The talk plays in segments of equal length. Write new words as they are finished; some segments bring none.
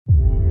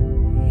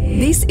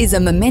This is a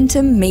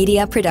Momentum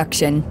Media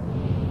production.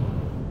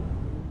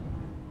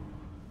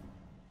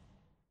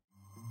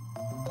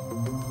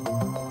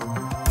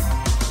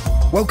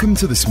 Welcome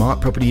to the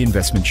Smart Property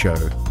Investment Show,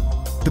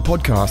 the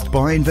podcast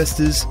by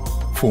investors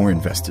for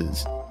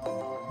investors.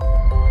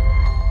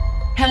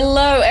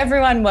 Hello,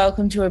 everyone.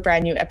 Welcome to a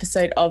brand new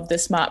episode of the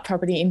Smart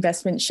Property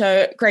Investment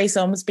Show. Grace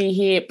Ormsby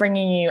here,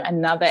 bringing you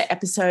another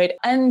episode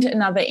and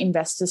another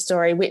investor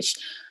story, which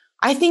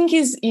I think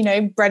is,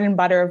 bread and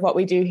butter of what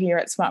we do here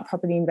at Smart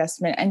Property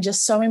Investment, and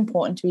just so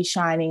important to be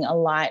shining a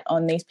light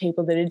on these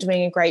people that are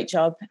doing a great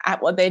job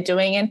at what they're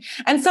doing.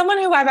 And someone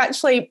who I've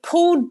actually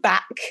pulled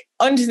back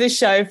onto the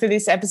show for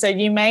this episode,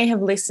 you may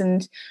have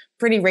listened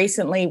pretty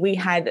recently. We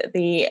had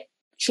the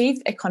Chief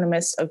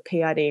Economist of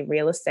PRD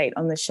Real Estate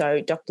on the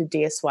show, Dr.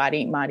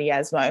 Diaswati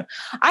Mardiasmo.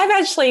 I've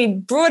actually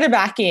brought her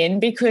back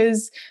in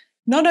because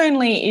not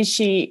only is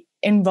she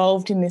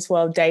involved in this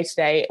world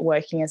day-to-day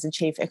working as a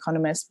chief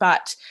economist,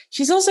 but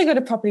she's also got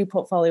a property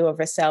portfolio of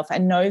herself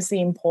and knows the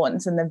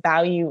importance and the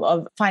value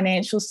of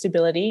financial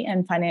stability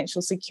and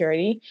financial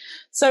security.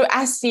 So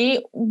Asti,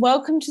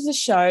 welcome to the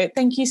show.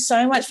 Thank you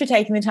so much for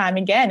taking the time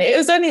again. It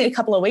was only a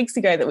couple of weeks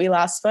ago that we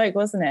last spoke,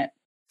 wasn't it?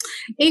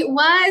 It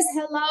was.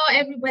 Hello,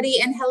 everybody,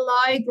 and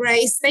hello,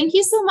 Grace. Thank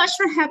you so much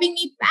for having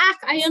me back.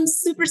 I am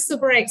super,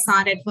 super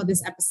excited for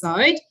this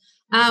episode.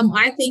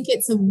 I think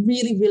it's a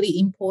really, really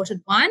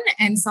important one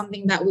and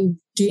something that we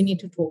do need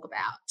to talk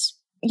about.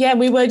 Yeah,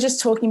 we were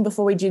just talking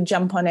before we did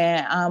jump on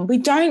air. We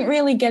don't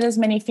really get as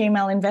many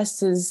female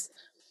investors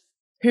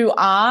who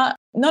are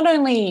not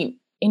only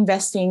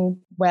investing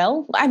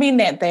well. I mean,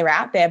 they're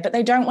out there, but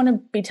they don't want to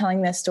be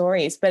telling their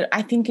stories. But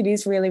I think it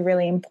is really,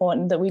 really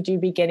important that we do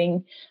be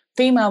getting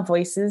female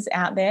voices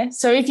out there.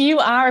 So if you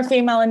are a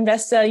female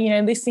investor,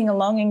 listening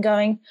along and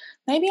going,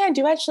 maybe I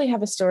do actually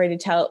have a story to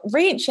tell,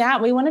 reach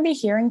out. We want to be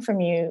hearing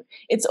from you.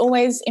 It's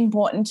always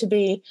important to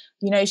be,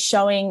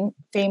 showing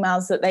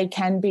females that they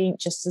can be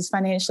just as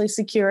financially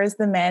secure as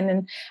the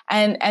men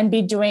and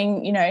be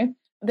doing,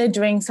 they're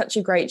doing such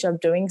a great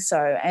job doing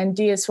so. And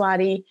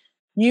Diaswati,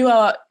 you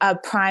are a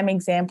prime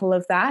example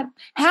of that.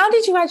 How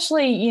did you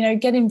actually,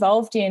 get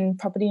involved in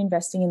property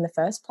investing in the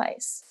first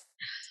place?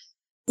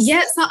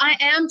 Yeah, so I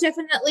am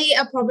definitely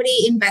a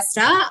property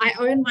investor. I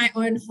own my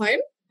own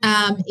home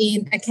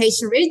in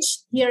Acacia Ridge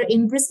here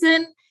in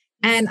Brisbane,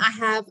 and I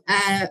have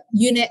a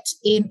unit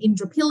in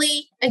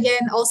Indooroopilly,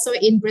 again, also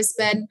in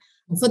Brisbane.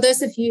 For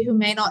those of you who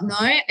may not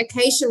know,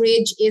 Acacia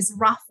Ridge is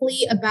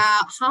roughly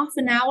about half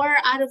an hour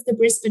out of the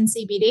Brisbane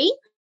CBD,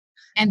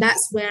 and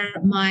that's where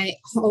my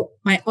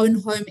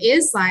own home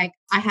is.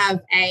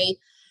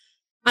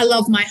 I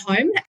love my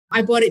home.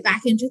 I bought it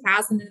back in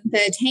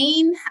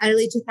 2013,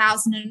 early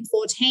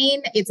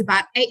 2014. It's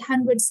about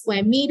 800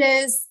 square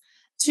meters,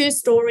 2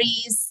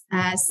 stories,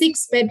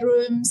 6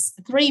 bedrooms,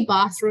 3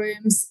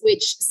 bathrooms,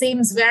 which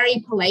seems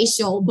very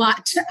palatial,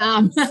 but,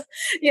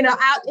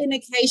 out in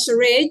Acacia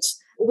Ridge,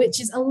 which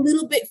is a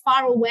little bit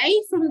far away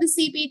from the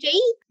CBD.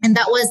 And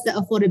that was the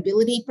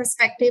affordability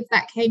perspective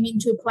that came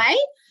into play.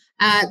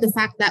 The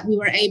fact that we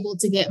were able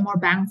to get more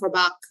bang for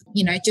buck,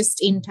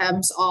 just in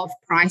terms of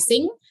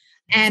pricing.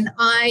 And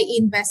I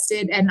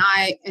invested and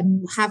I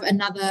have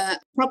another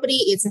property.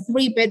 It's a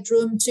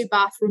 3-bedroom,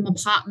 2-bathroom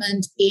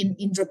apartment in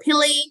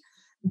Indooroopilly.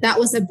 That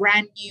was a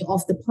brand new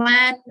off the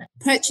plan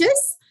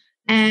purchase.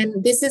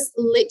 And this is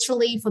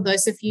literally, for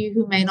those of you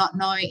who may not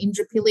know,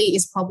 Indooroopilly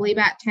is probably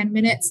about 10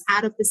 minutes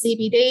out of the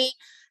CBD.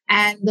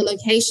 And the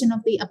location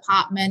of the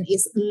apartment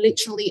is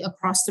literally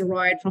across the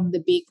road from the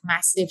big,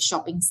 massive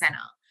shopping center.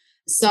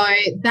 So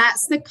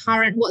that's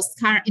what's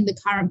current in the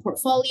current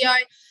portfolio.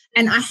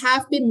 And I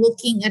have been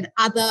looking at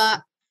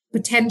other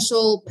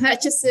potential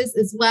purchases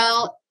as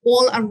well,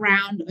 all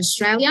around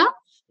Australia,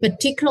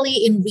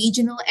 particularly in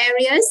regional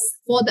areas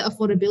for the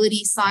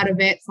affordability side of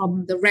it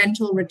from the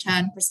rental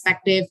return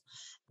perspective.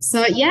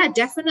 So, yeah,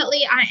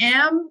 definitely I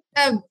am,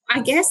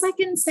 I guess I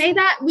can say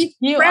that with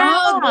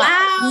proud,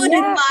 loud,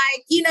 yeah.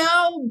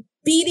 And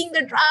beating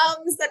the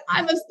drums that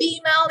I'm a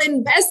female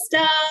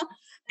investor.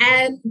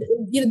 And,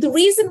 the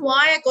reason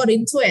why I got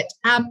into it,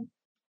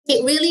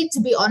 it really, to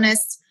be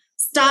honest,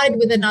 started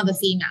with another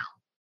female,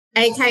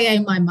 aka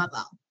my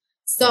mother.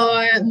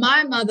 So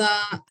my mother,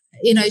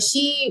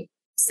 she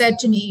said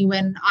to me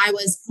when I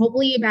was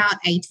probably about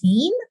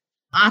 18,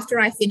 after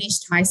I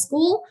finished high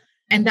school,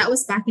 and that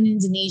was back in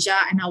Indonesia,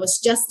 and I was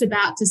just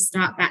about to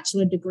start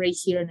bachelor degree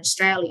here in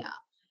Australia.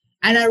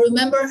 And I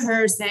remember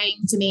her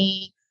saying to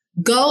me,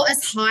 go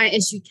as high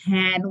as you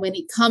can when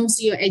it comes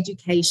to your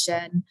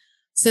education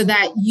so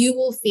that you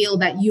will feel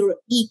that you're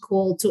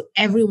equal to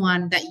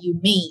everyone that you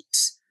meet.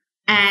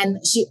 And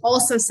she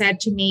also said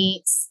to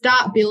me,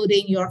 start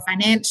building your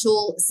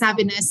financial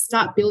savviness,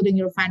 start building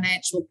your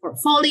financial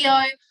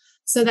portfolio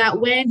so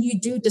that when you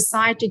do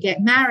decide to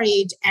get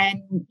married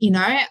and,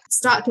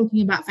 start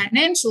talking about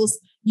financials,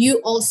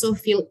 you also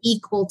feel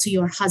equal to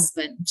your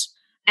husband.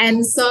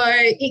 And so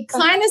it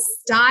kind of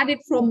started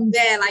from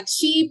there. Like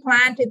she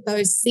planted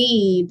those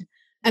seeds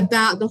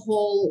about the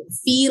whole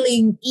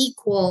feeling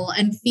equal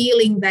and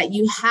feeling that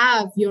you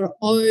have your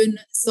own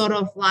sort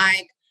of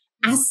like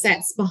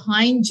assets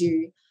behind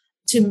you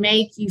to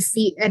make you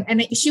feel,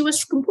 and she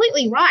was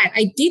completely right.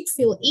 I did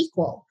feel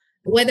equal,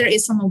 whether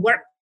it's from a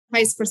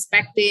workplace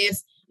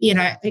perspective,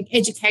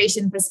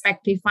 education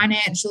perspective,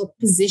 financial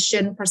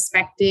position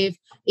perspective,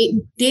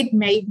 it did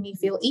make me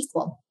feel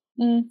equal.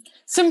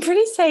 Some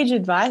pretty sage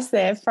advice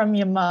there from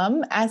your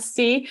mum,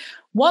 Asti.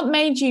 What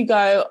made you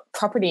go,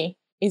 property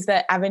is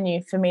the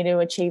avenue for me to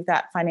achieve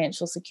that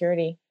financial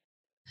security?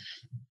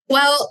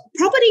 Well,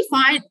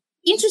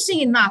 interesting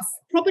enough,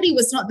 property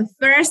was not the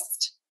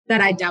first that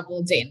I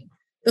dabbled in.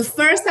 The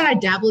first that I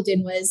dabbled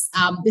in was,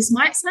 this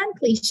might sound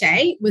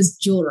cliche, was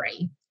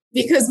jewelry.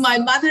 Because my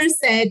mother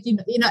said,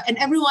 and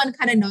everyone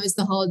kind of knows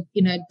the whole,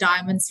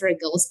 diamonds are a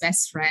girl's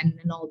best friend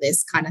and all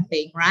this kind of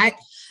thing, right?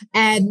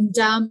 And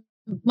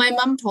my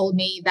mum told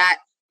me that,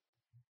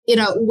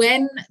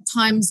 when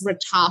times were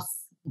tough,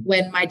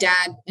 when my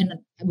dad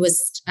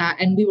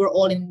and we were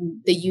all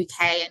in the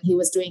UK and he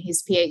was doing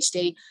his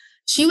PhD,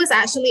 she was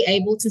actually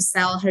able to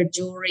sell her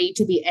jewelry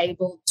to be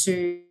able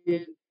to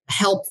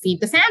help feed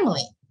the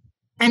family.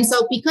 And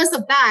so because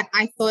of that,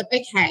 I thought,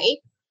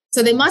 okay,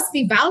 so there must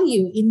be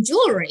value in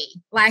jewelry.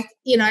 Like,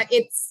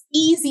 it's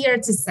easier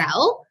to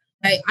sell.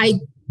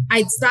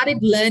 I started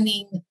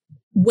learning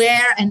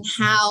where and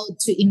how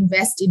to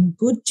invest in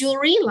good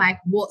jewelry, like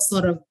what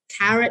sort of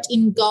carat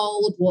in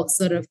gold, what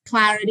sort of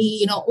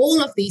clarity,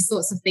 all of these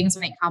sorts of things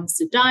when it comes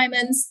to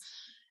diamonds.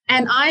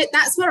 And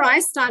that's where I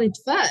started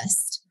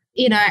first,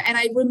 and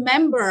I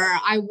remember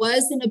I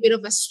was in a bit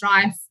of a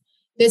strife.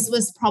 This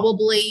was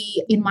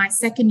probably in my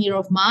second year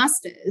of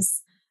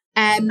master's.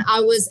 And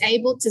I was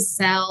able to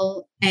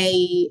sell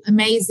a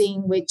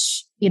amazing,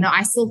 which,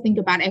 I still think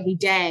about every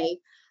day,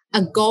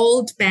 a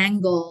gold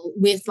bangle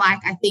with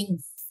I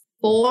think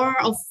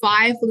 4 or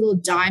 5 little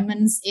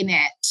diamonds in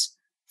it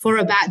for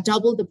about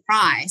double the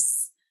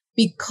price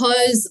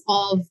because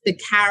of the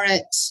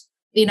carat,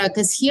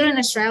 because here in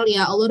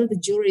Australia, a lot of the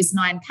jewelry is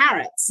 9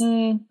 carats.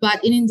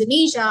 But in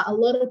Indonesia, a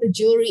lot of the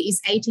jewelry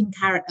is 18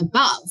 carat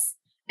above.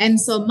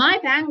 And so my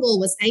bangle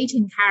was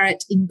 18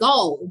 carat in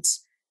gold.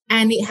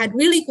 And it had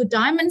really good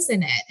diamonds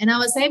in it. And I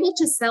was able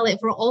to sell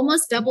it for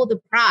almost double the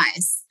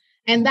price.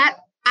 And that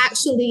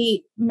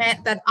actually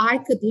meant that I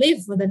could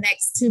live for the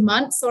next 2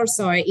 months or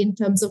so in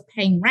terms of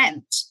paying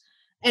rent.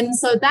 And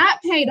so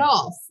that paid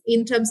off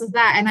in terms of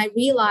that. And I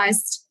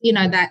realized,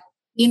 that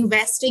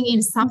investing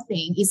in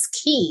something is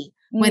key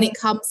when it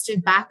comes to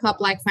backup,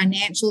 like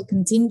financial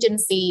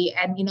contingency.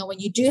 And, when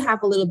you do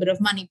have a little bit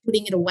of money,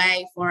 putting it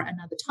away for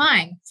another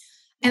time.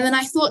 And then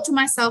I thought to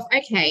myself,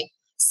 okay,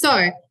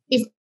 so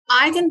if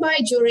I can buy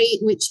jewelry,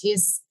 which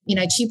is,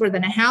 cheaper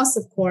than a house,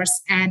 of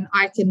course, and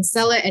I can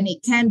sell it and it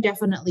can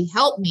definitely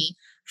help me.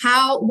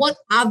 What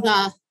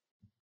other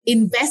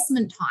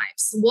investment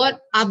types,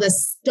 what other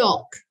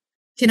stock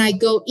can I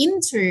go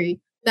into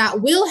that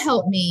will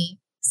help me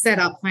set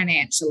up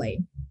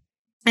financially?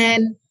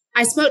 And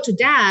I spoke to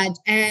Dad,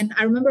 and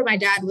I remember my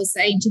dad was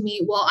saying to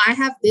me, well, I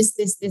have this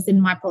in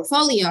my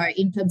portfolio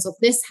in terms of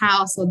this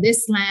house or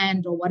this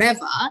land or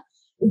whatever,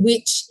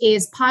 which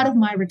is part of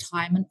my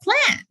retirement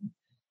plan.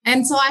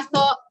 And so I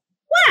thought,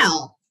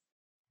 well,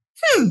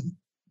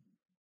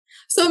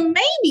 so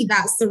maybe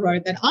that's the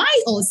road that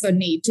I also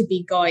need to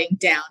be going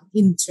down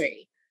into,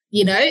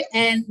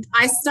 and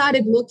I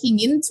started looking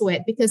into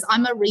it because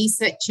I'm a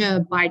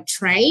researcher by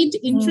trade,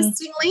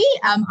 interestingly.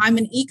 I'm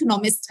an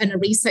economist and a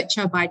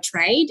researcher by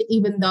trade,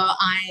 even though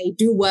I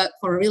do work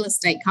for a real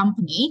estate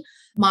company.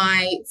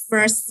 My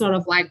first sort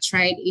of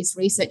trade is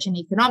research and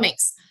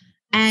economics.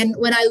 And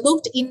when I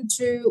looked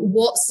into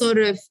what sort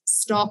of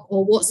stock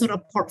or what sort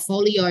of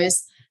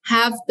portfolios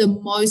have the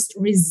most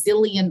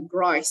resilient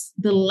growth,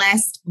 the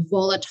less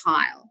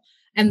volatile,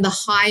 and the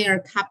higher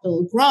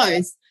capital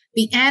growth,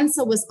 the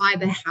answer was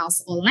either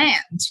house or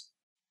land.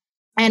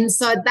 And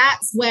so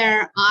that's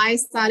where I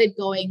started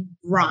going,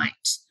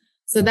 right.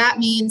 So that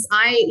means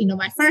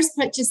my first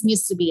purchase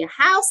needs to be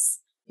a house,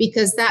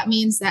 because that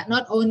means that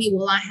not only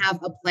will I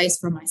have a place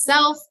for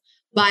myself,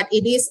 but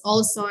it is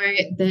also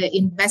the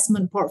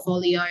investment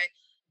portfolio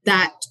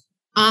that,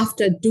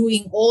 after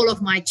doing all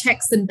of my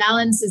checks and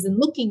balances and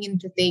looking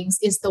into things,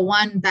 is the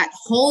one that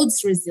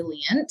holds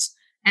resilient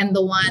and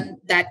the one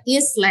that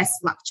is less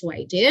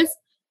fluctuative.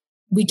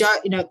 We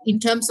don't, in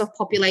terms of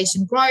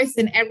population growth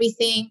and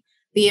everything,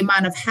 the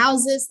amount of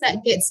houses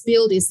that gets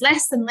built is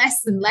less and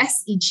less and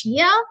less each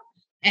year.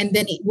 And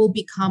then it will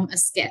become a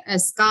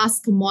scarce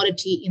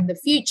commodity in the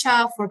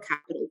future for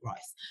capital growth.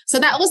 So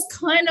that was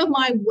kind of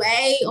my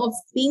way of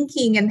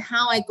thinking and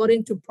how I got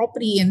into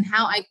property and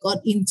how I got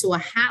into a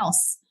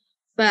house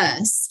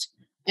first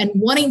and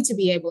wanting to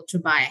be able to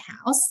buy a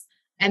house.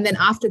 And then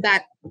after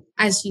that,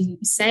 as you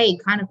say,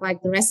 kind of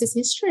the rest is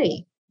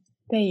history.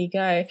 There you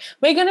go.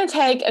 We're going to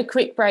take a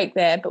quick break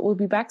there, but we'll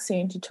be back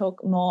soon to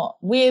talk more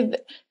with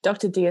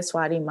Dr.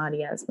 Diyaswati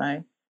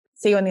Mardiasmo.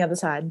 See you on the other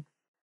side.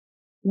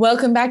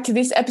 Welcome back to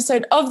this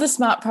episode of the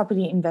Smart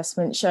Property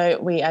Investment Show.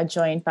 We are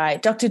joined by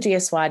Dr.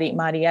 Diaswati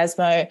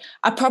Mardiasmo,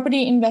 a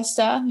property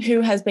investor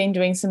who has been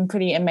doing some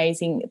pretty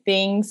amazing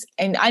things.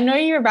 And I know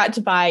you're about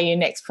to buy your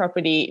next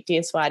property,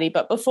 Diaswati,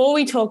 but before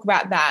we talk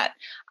about that,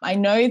 I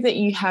know that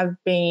you have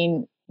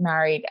been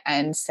married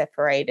and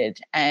separated.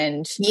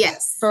 And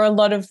yes, for a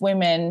lot of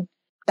women,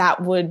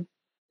 that would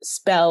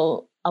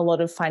spell a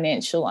lot of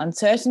financial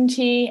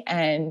uncertainty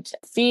and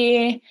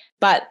fear.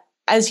 But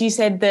as you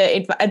said,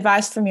 the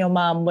advice from your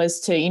mum was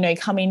to,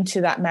 come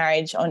into that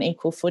marriage on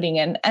equal footing.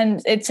 And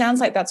it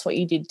sounds like that's what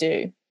you did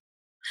do.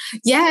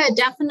 Yeah,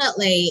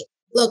 definitely.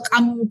 Look,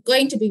 I'm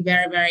going to be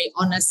very, very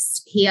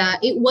honest here.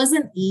 It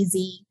wasn't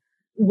easy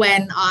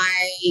when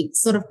I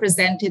sort of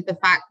presented the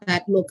fact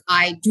that, look,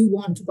 I do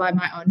want to buy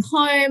my own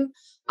home.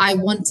 I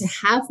want to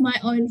have my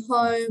own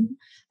home.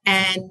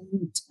 And,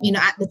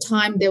 at the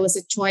time there was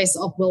a choice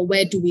of, well,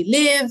 where do we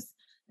live?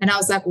 And I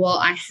was like, well,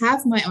 I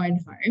have my own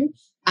home.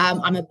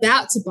 I'm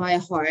about to buy a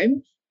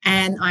home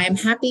and I am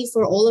happy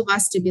for all of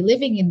us to be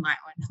living in my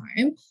own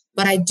home.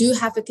 But I do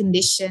have a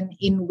condition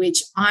in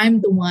which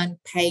I'm the one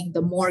paying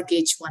the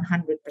mortgage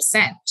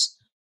 100%.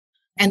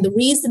 And the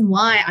reason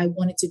why I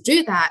wanted to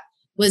do that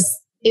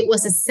was it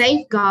was a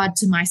safeguard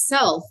to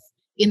myself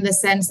in the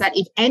sense that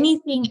if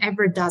anything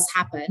ever does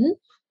happen,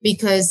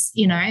 because,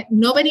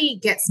 nobody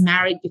gets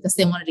married because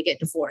they wanted to get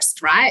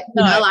divorced, right?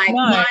 No.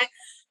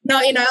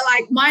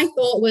 My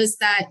thought was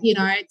that,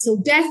 till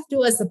death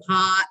do us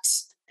apart,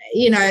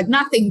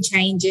 nothing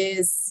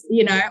changes,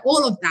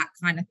 all of that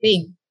kind of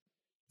thing.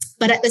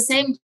 But at the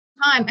same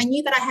time, I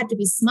knew that I had to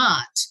be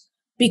smart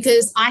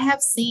because I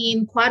have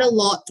seen quite a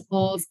lot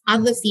of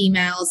other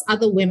females,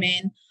 other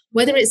women,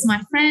 whether it's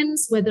my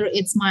friends, whether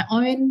it's my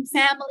own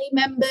family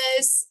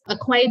members,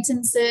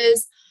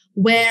 acquaintances,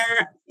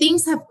 where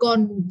things have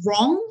gone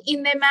wrong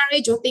in their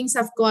marriage or things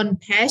have gone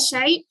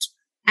pear-shaped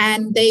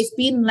and they've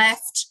been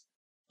left,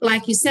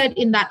 like you said,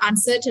 in that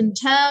uncertain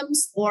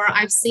terms, or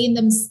I've seen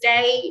them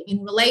stay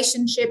in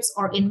relationships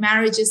or in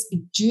marriages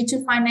due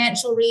to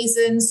financial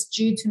reasons,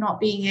 due to not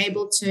being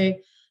able to,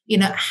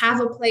 have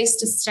a place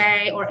to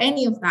stay or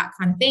any of that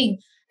kind of thing.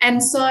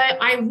 And so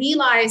I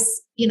realized,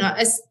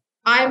 as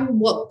I'm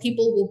what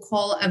people will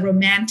call a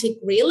romantic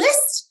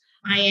realist.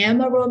 I am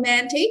a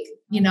romantic,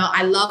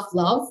 I love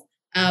love.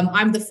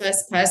 I'm the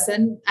first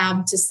person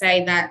to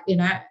say that,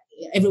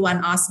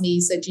 everyone asks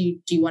me, so do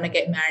you want to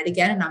get married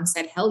again? And I'm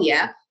said, hell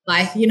yeah.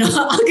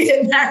 I'll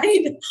get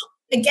married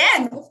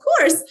again, of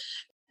course.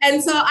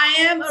 And so I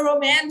am a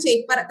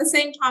romantic, but at the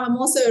same time, I'm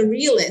also a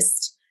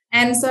realist.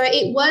 And so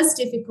it was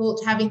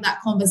difficult having that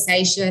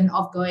conversation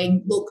of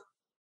going, look,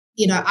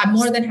 I'm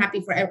more than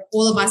happy for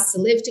all of us to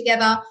live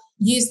together,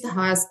 use the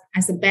house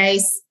as a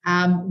base.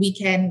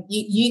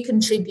 You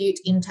contribute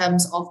in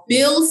terms of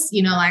bills,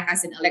 like I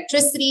said,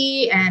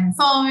 electricity and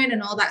phone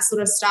and all that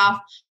sort of stuff.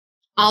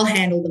 I'll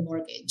handle the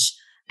mortgage.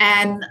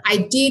 And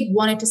I did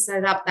wanted to set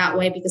it up that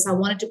way because I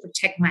wanted to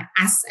protect my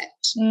asset.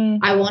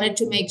 I wanted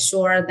to make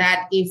sure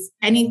that if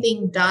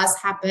anything does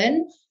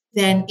happen,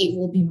 then it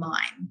will be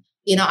mine.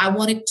 I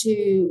wanted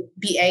to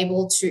be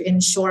able to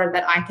ensure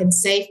that I can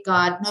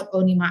safeguard not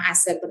only my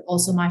asset, but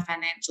also my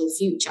financial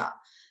future.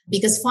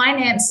 Because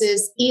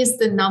finances is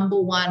the number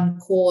one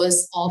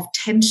cause of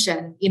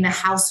tension in a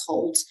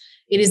household.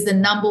 It is the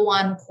number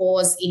one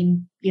cause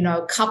in,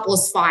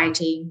 couples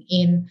fighting,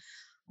 in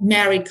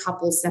married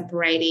couples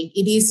separating.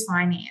 It is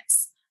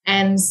finance.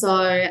 And so,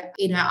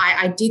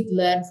 I did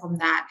learn from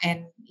that.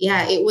 And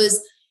yeah, it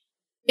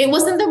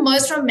wasn't the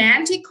most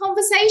romantic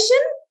conversation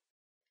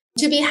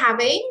to be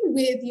having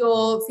with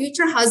your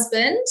future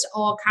husband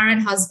or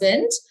current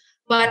husband,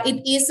 but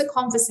it is a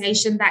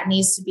conversation that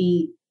needs to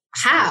be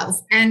have.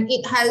 And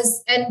it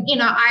has, and,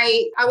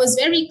 I was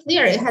very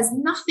clear. It has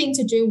nothing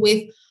to do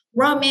with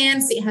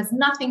romance. It has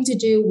nothing to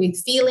do with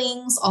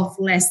feelings of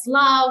less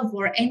love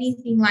or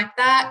anything like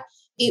that.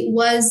 It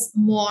was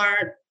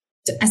more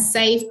a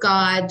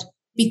safeguard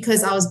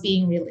because I was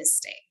being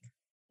realistic.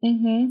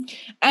 Mm-hmm.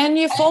 And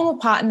your former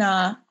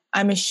partner,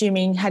 I'm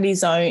assuming, had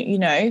his own,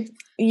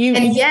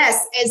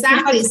 yes,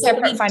 exactly. You had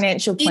separate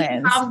financial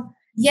plans.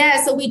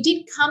 So we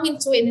did come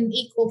into it in an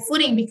equal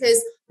footing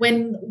because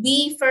when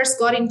we first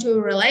got into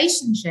a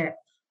relationship,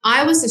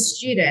 I was a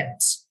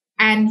student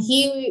and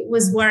he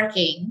was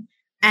working.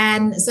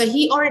 And so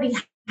he already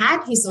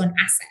had his own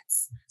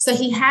assets. So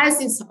he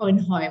has his own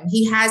home.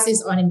 He has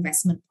his own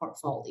investment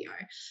portfolio.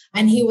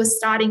 And he was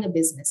starting a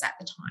business at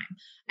the time.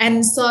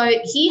 And so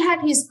he had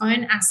his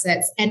own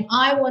assets. And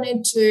I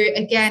wanted to,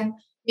 again,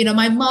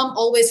 my mom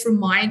always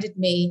reminded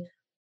me,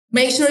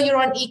 make sure you're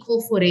on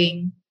equal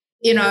footing,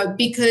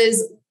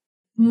 because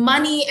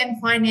money and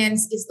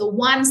finance is the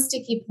one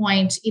sticky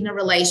point in a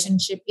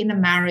relationship, in a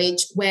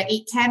marriage, where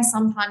it can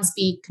sometimes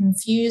be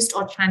confused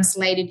or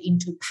translated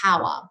into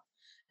power.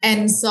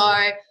 And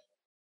so,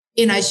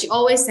 she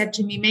always said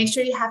to me, make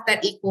sure you have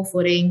that equal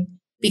footing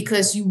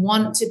because you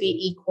want to be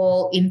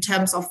equal in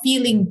terms of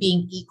being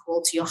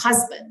equal to your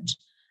husband.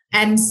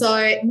 And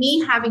so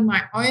me having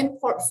my own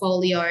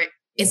portfolio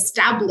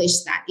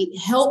established that, it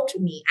helped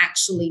me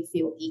actually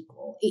feel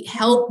equal. It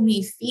helped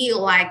me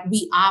feel like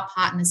we are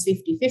partners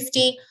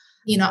 50-50.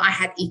 I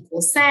had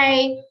equal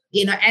say,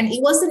 and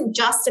it wasn't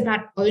just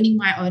about owning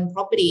my own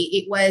property.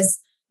 It was,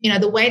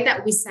 the way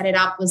that we set it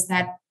up was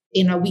that,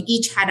 we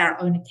each had our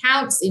own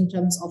accounts in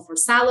terms of our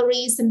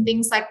salaries and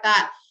things like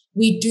that.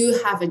 We do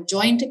have a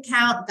joint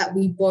account that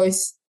we both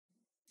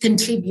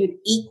contribute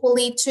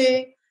equally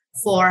to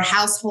for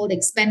household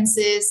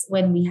expenses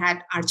when we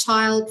had our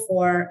child,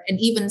 and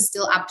even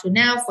still up to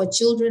now for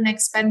children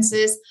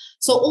expenses.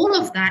 So all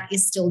of that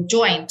is still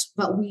joint,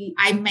 but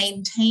I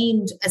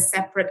maintained a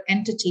separate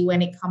entity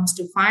when it comes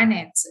to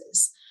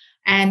finances.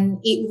 And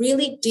it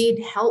really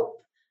did help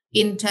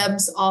in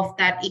terms of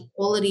that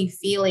equality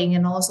feeling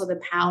and also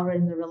the power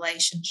in the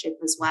relationship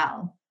as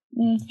well.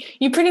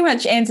 You pretty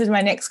much answered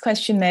my next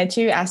question there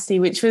too, Asti,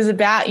 which was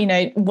about,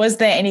 was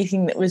there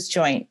anything that was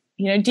joint?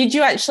 Did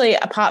you actually,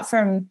 apart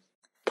from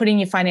putting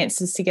your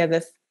finances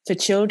together for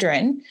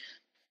children,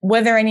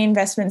 were there any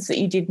investments that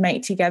you did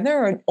make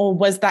together, or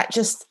was that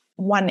just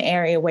one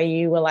area where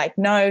you were like,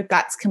 no,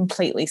 that's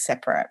completely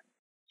separate?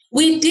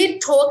 We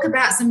did talk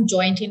about some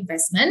joint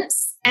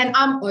investments, and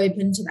I'm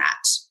open to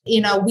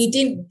that. We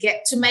didn't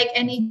get to make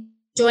any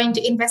joint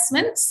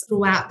investments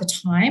throughout the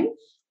time.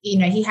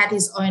 He had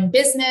his own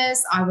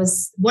business. I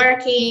was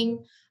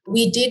working.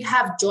 We did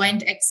have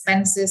joint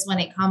expenses when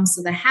it comes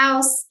to the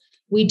house.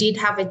 We did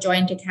have a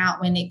joint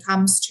account when it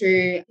comes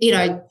to,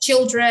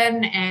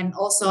 children and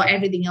also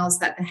everything else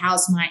that the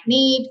house might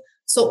need.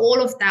 So all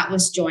of that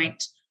was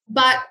joint.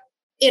 But,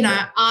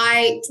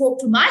 I talk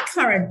to my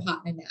current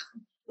partner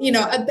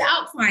now,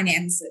 about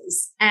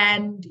finances.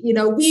 And,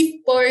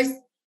 we've both,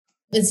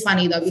 it's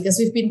funny though, because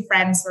we've been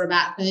friends for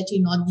about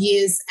 13 odd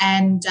years,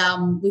 and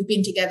we've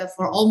been together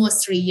for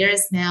almost 3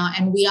 years now.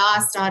 And we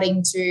are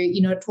starting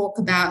to, talk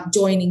about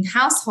joining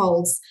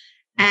households.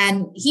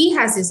 And he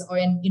has his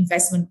own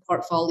investment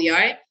portfolio,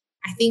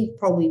 I think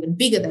probably even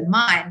bigger than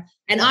mine.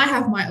 And I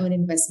have my own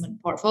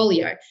investment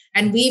portfolio.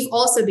 And we've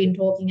also been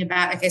talking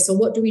about, okay, so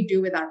what do we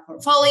do with our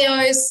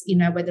portfolios?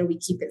 Whether we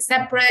keep it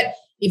separate,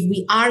 if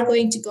we are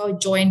going to go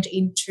joint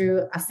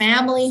into a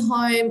family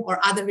home or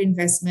other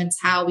investments,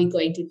 how are we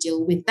going to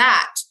deal with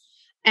that?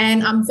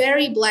 And I'm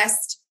very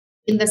blessed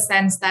in the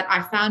sense that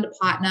I found a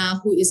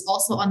partner who is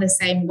also on the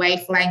same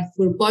wavelength.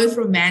 We're both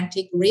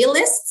romantic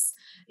realists,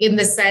 in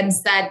the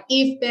sense that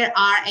if there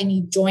are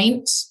any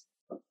joint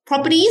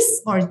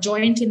properties or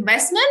joint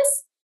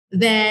investments,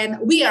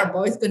 then we are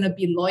both going to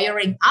be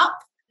lawyering up,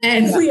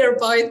 and we are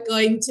both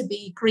going to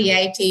be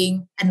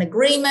creating an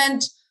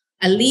agreement,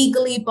 a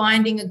legally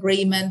binding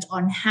agreement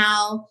on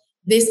how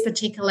this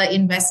particular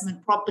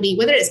investment property,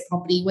 whether it's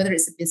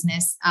a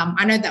business.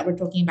 I know that we're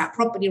talking about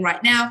property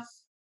right now,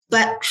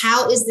 but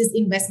how is this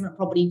investment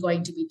property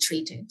going to be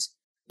treated?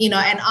 And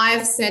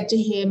I've said to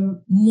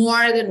him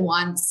more than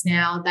once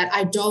now that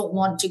I don't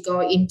want to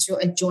go into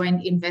a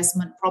joint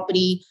investment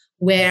property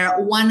where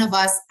one of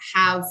us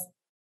have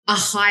a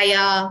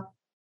higher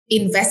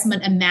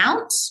investment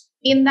amount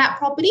in that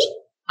property.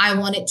 I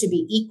want it to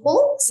be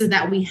equal so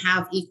that we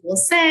have equal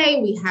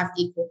say, we have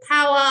equal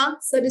power,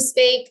 so to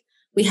speak.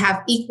 We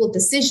have equal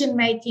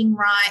decision-making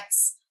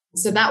rights.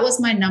 So that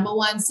was my number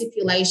one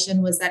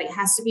stipulation, was that it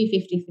has to be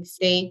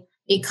 50-50.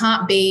 It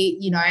can't be,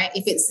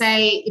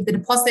 if the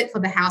deposit for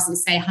the house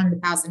is say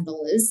 $100,000,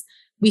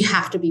 we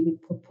have to be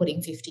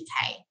putting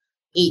 50K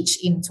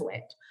each into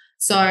it.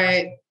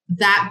 So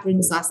that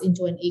brings us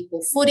into an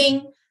equal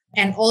footing.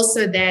 And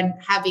also then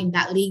having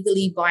that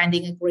legally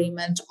binding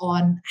agreement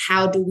on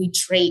how do we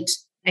treat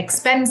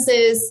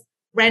expenses,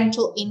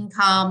 rental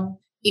income,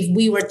 if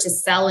we were to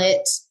sell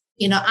it,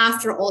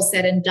 after all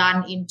said and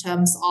done in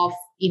terms of,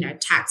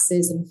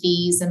 taxes and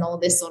fees and all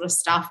this sort of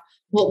stuff,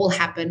 what will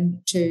happen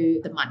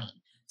to the money.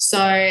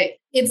 So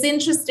it's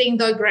interesting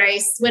though,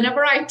 Grace,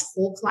 whenever I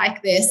talk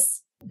like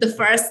this, the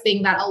first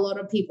thing that a lot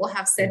of people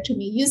have said to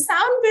me, you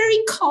sound very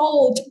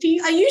cold.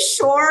 Are you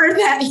sure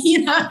that,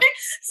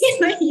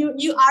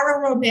 you are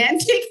a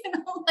romantic? And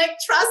I'm like,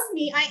 trust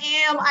me,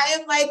 I am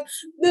like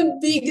the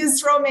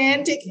biggest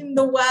romantic in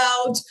the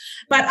world,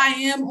 but I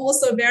am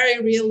also very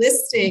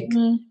realistic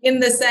in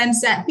the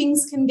sense that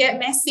things can get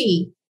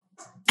messy,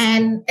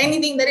 and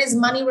anything that is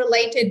money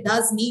related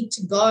does need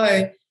to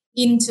go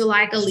into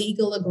like a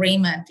legal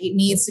agreement. It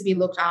needs to be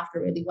looked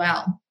after really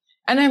well.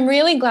 And I'm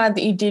really glad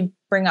that you did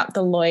bring up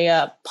the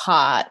lawyer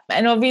part.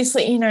 And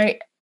obviously,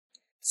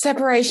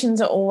 separations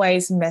are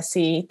always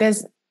messy.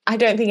 I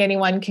don't think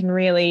anyone can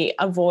really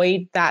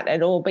avoid that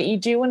at all, but you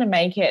do want to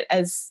make it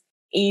as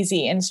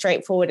easy and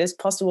straightforward as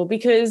possible,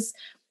 because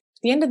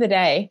at the end of the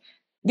day,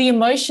 the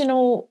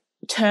emotional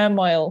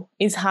turmoil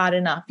is hard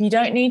enough. You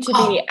don't need to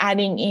be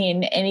adding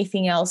in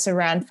anything else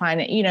around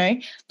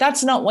finance.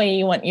 That's not where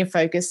you want your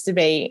focus to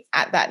be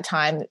at that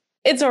time.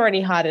 It's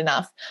already hard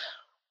enough.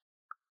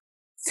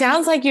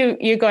 Sounds like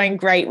you're going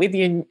great with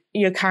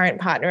your current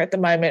partner at the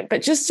moment,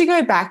 but just to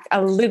go back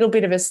a little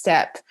bit of a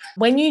step,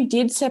 when you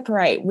did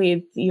separate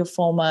with your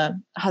former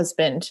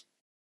husband,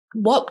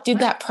 what did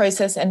that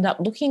process end up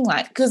looking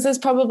like? Because there's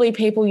probably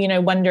people,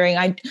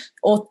 wondering,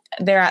 or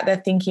they're out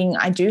there thinking,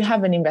 I do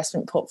have an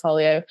investment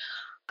portfolio.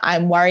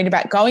 I'm worried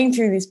about going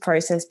through this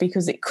process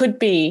because it could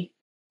be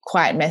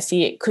quite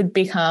messy. It could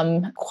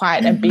become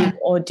quite a big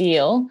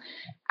ordeal.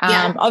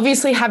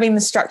 Obviously, having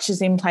the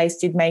structures in place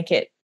did make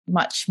it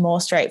much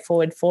more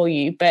straightforward for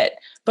you. But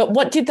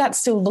what did that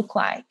still look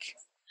like?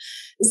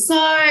 So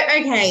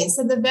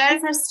the very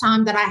first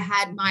time that I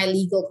had my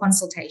legal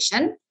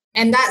consultation,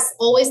 and that's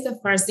always the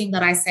first thing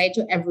that I say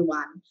to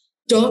everyone,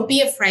 don't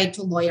be afraid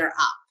to lawyer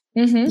up,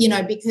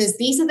 because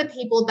these are the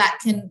people that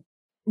can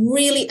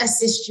really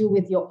assist you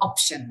with your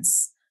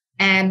options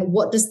and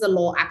what does the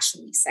law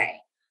actually say.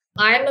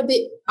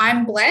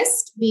 I'm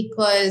blessed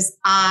because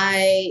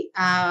my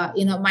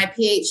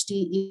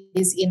PhD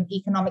is in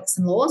economics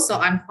and law. So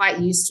I'm quite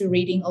used to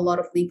reading a lot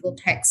of legal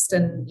text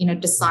and,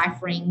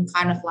 deciphering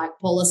kind of like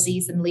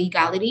policies and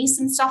legalities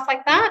and stuff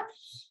like that.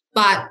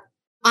 But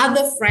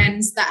other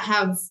friends that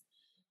have,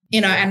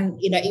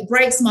 it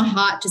breaks my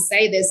heart to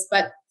say this,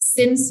 but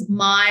since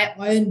my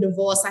own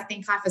divorce, I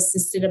think I've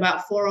assisted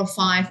about 4 or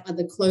 5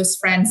 other close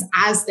friends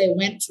as they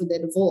went through their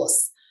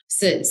divorces.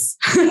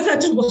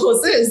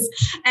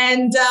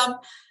 And,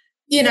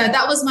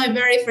 that was my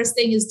very first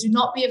thing, is do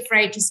not be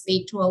afraid to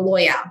speak to a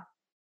lawyer.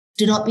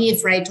 Do not be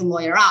afraid to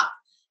lawyer up.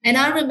 And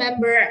I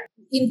remember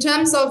in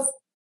terms of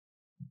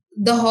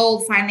the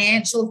whole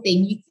financial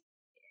thing,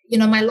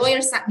 my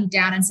lawyer sat me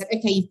down and said,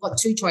 okay, you've got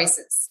 2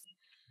 choices.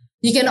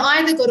 You can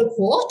either go to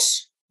court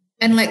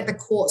and let the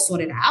court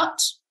sort it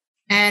out.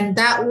 And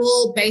that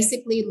will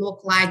basically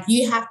look like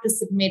you have to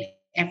submit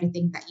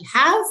everything that you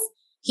have.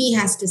 He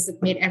has to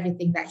submit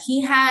everything that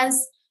he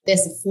has.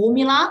 There's a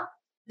formula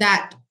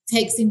that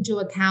takes into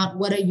account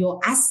what are your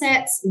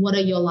assets, what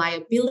are your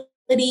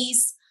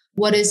liabilities,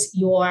 what is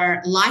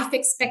your life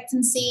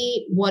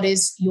expectancy, what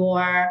is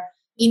your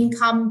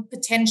income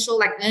potential,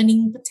 like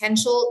earning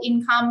potential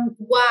income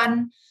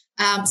one.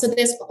 So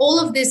there's all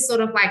of this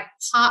sort of like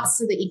parts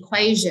to the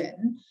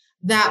equation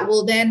that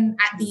will then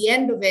at the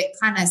end of it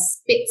kind of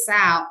spits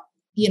out,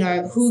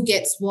 who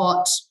gets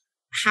what,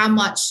 how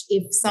much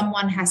if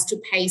someone has to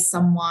pay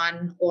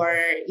someone or,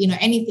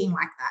 anything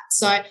like that.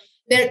 So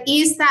there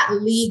is that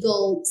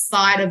legal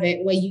side of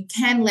it where you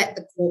can let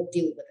the court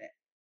deal with it.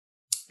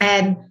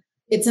 And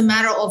it's a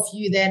matter of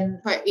you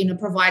then,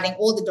 providing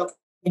all the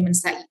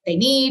documents that they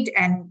need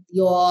and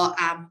your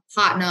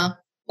partner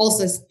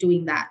also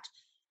doing that.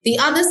 The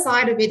other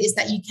side of it is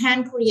that you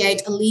can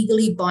create a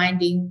legally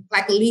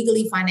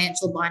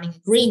financial binding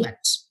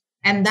agreement.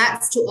 And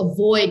that's to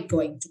avoid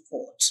going to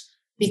court,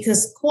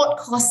 because court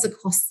costs are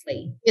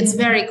costly. It's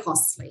very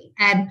costly.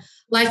 And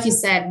like you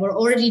said, we're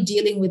already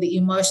dealing with the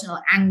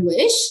emotional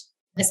anguish,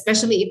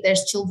 especially if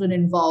there's children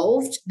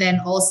involved,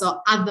 then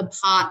also other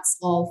parts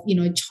of,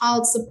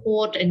 child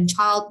support and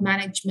child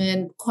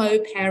management,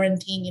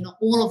 co-parenting,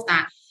 all of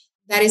that.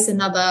 That is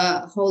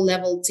another whole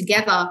level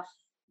together.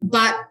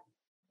 But,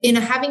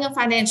 having a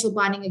financial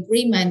binding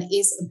agreement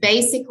is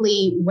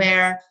basically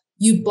where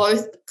you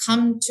both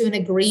come to an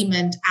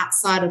agreement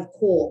outside of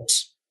court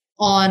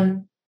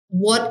on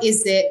what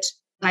is it,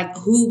 like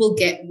who will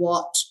get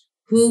what,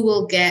 who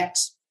will get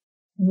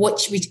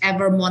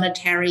whichever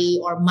monetary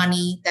or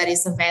money that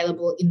is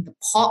available in the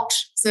pot,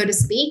 so to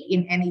speak,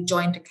 in any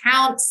joint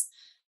accounts,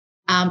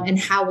 and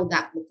how will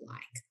that look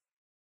like.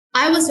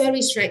 I was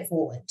very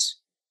straightforward.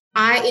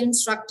 I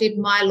instructed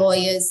my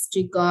lawyers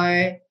to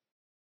go,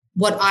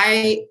 what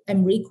I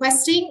am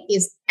requesting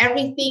is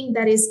everything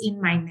that is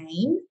in my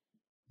name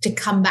to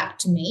come back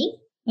to me,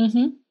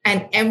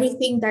 and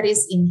everything that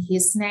is in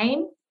his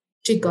name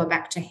to go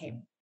back to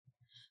him.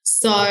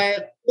 So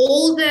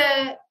all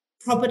the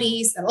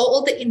properties,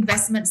 all the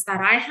investments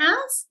that I have,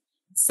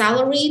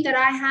 salary that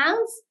I have,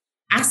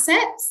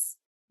 assets,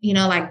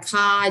 like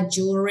car,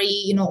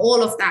 jewelry,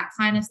 all of that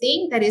kind of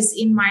thing that is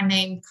in my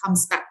name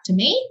comes back to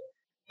me.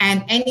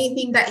 And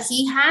anything that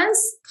he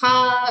has,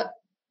 car,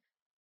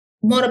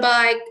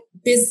 motorbike,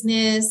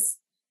 business,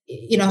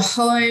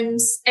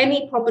 homes,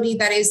 any property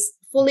that is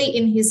fully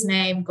in his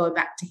name, go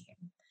back to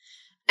him.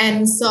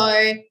 And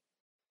so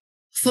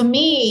for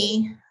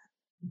me,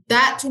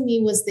 that to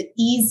me was the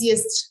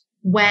easiest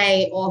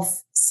way of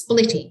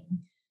splitting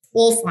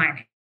all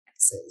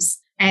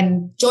finances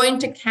and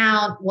joint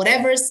account,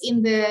 whatever's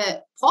in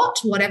the pot,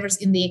 whatever's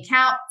in the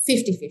account,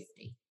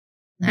 50-50.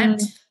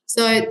 Right?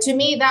 So to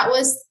me, that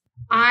was,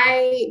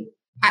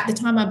 at the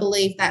time, I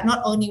believe that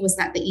not only was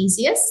that the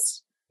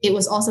easiest, it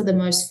was also the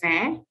most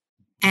fair,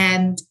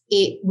 and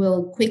it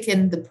will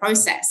quicken the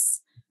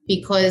process,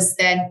 because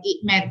then it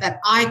meant that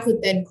I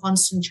could then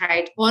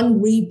concentrate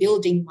on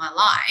rebuilding my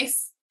life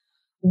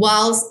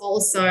whilst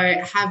also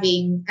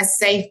having a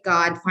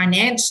safeguard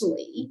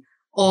financially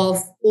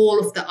of all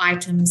of the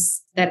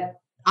items that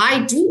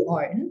I do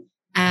own,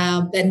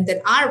 then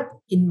that are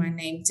in my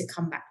name to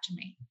come back to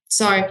me.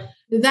 So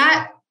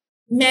that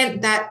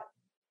meant that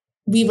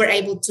we were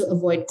able to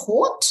avoid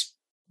court.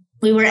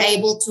 We were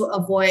able to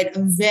avoid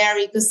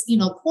because,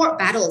 court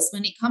battles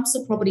when it comes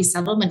to property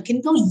settlement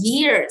can go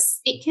years.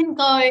 It can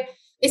go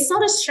it's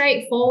not a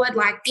straightforward,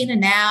 like in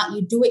and out,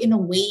 you do it in a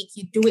week,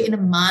 you do it in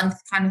a month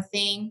kind of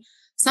thing.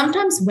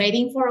 Sometimes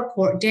waiting for a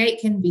court date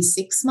can be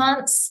 6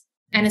 months.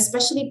 And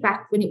especially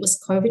back when it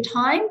was COVID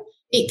time,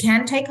 it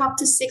can take up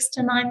to 6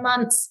 to 9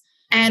 months.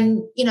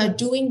 And,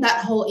 doing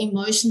that whole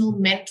emotional,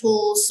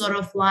 mental sort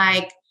of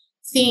like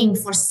thing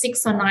for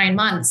 6 or 9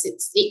 months,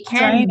 it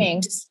can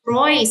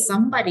destroy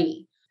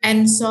somebody.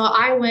 And so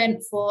I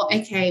went for,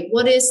 okay,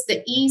 what is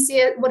the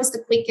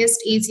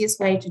quickest, easiest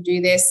way to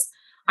do this?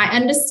 I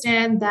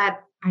understand that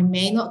I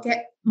may not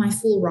get my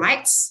full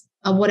rights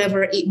or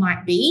whatever it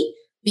might be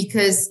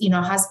because,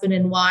 husband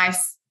and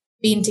wife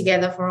been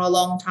together for a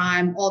long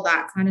time, all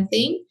that kind of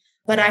thing.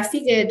 But I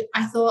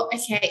thought,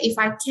 okay, if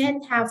I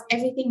can have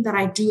everything that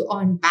I do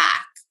own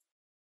back,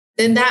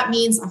 then that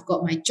means I've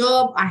got my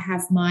job, I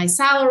have my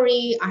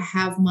salary, I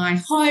have my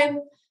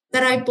home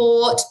that I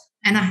bought,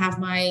 and I have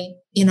my,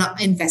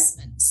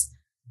 investments.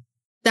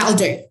 That'll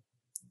do.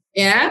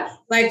 Yeah.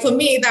 Like for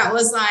me, that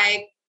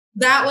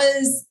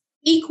was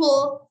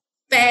equal,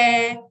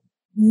 fair,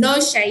 no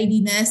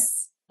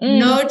shadiness,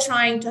 no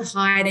trying to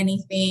hide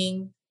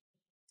anything,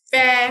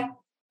 fair,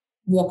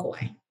 walk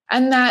away.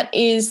 And that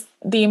is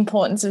the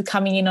importance of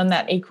coming in on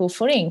that equal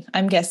footing,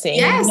 I'm guessing.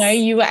 Yes.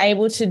 You were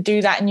able to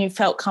do that and you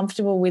felt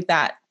comfortable with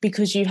that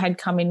because you had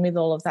come in with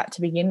all of that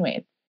to begin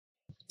with.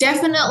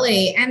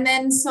 Definitely. And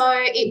then so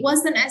it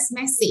wasn't as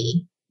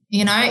messy,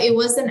 it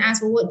wasn't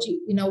as, well,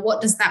 what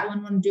does that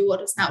one want to do?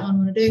 What does that one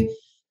want to do?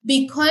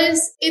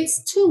 Because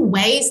it's two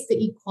ways,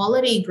 the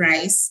equality,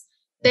 Grace.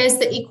 There's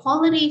the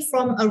equality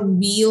from a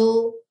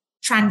real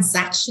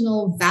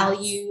transactional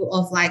value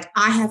of like,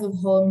 I have a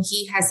home,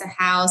 he has a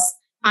house,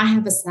 I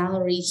have a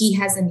salary, he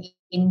has an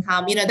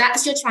income.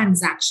 That's your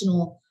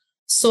transactional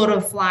sort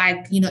of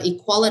like,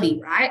 equality,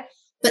 right?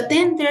 But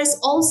then there's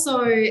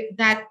also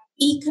that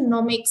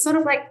economic sort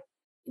of like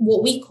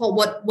what we call,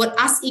 what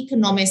us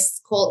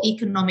economists call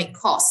economic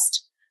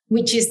cost,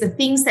 which is the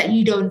things that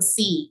you don't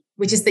see,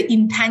 which is the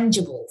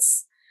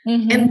intangibles.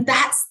 Mm-hmm. And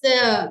that's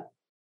I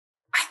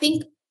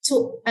think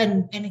to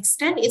an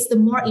extent, it's the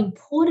more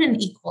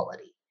important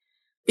equality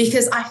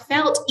because I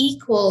felt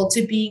equal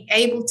to being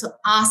able to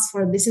ask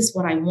for, this is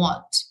what I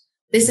want.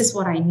 This is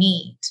what I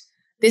need.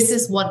 This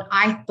is what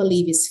I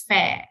believe is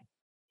fair.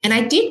 And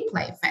I did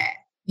play fair.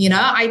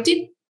 I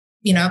did,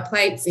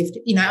 play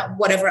 50,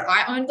 whatever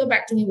I own, go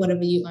back to me,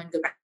 whatever you own,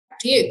 go back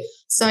to you.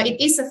 So it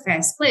is a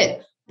fair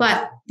split.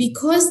 But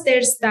because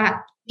there's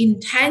that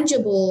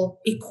intangible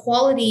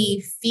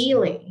equality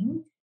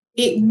feeling,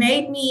 it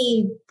made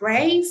me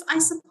brave, I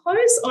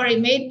suppose, or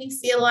it made me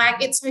feel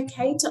like it's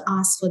okay to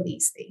ask for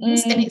these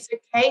things and it's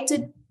okay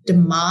to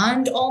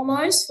demand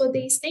almost for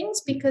these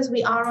things because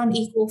we are on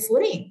equal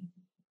footing.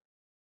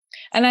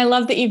 And I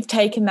love that you've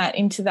taken that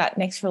into that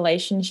next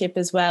relationship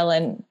as well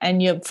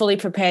and you're fully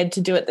prepared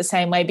to do it the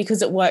same way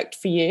because it worked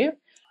for you.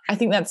 I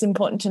think that's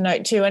important to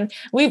note too. And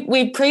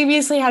we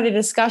previously had a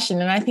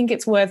discussion and I think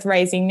it's worth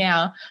raising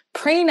now.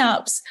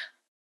 Prenups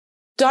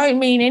don't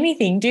mean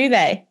anything, do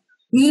they?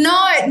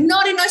 No,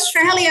 not in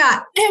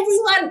Australia.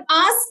 Everyone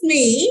asked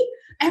me,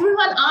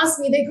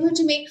 they go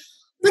to me,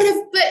 but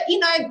you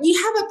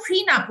have a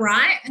prenup,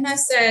 right? And I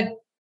said,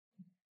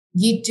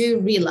 you do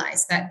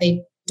realize that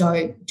they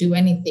don't do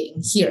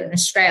anything here in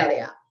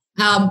Australia.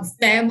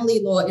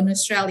 Family law in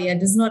Australia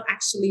does not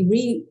actually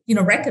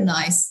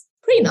recognize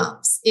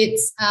prenups.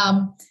 It's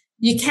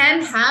you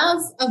can have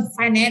a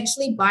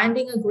financially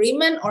binding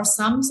agreement or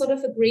some sort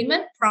of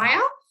agreement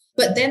prior,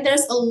 but then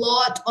there's a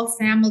lot of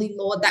family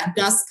law that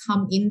does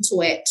come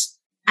into it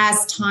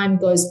as time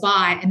goes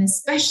by, and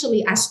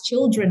especially as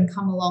children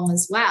come along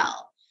as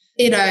well.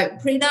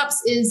 Prenups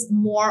is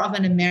more of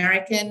an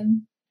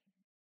American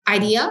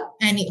idea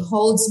and it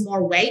holds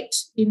more weight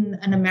in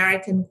an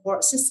American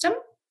court system,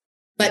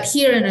 but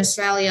here in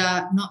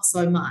Australia, not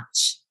so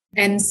much.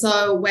 And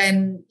so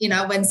when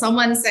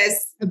someone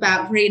says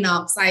about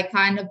prenups, I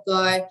kind of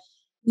go,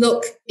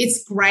 look,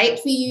 it's great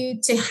for you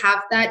to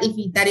have that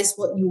if that is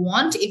what you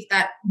want, if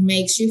that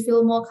makes you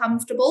feel more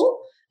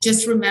comfortable.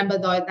 Just remember,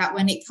 though, that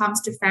when it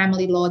comes to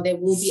family law, there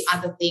will be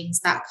other things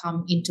that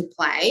come into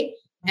play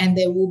and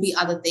there will be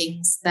other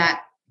things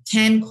that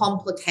can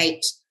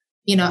complicate,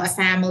 a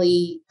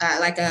family,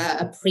 like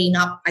a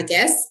prenup, I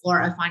guess, or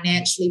a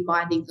financially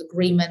binding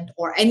agreement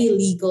or any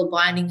legal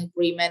binding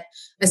agreement,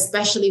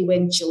 especially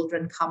when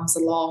children comes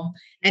along.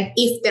 And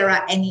if there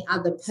are any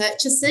other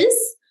purchases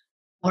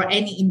or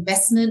any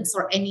investments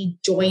or any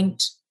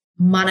joint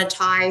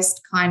monetized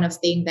kind of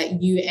thing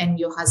that you and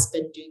your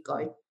husband do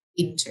go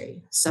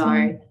into.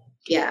 So,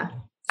 yeah.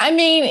 I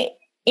mean,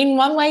 in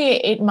one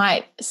way, it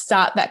might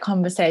start that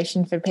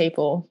conversation for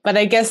people. But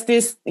I guess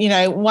this,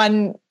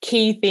 one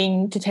key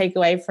thing to take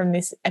away from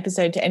this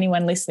episode to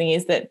anyone listening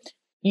is that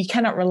you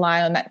cannot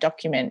rely on that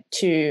document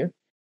to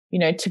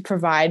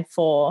provide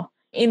for,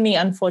 in the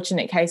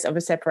unfortunate case of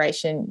a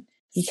separation,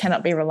 you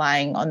cannot be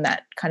relying on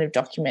that kind of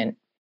document.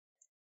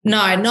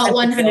 No, not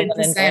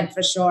 100%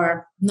 for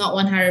sure. Not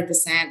 100%.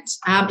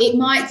 It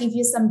might give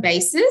you some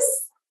basis,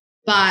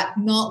 but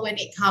not when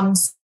it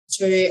comes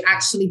to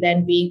actually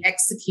then being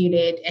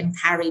executed and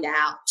carried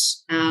out.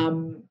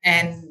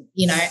 And,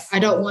 you know, I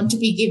don't want to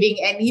be giving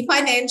any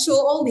financial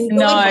or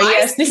legal advice.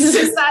 Yes, this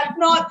is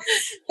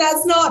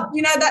that's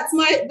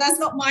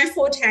not my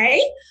forte.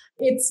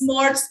 It's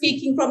more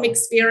speaking from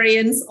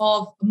experience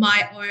of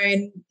my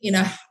own, you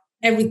know,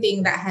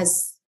 everything that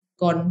has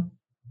gone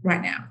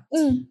right now.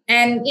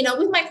 And, you know,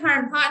 with my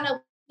current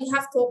partner, we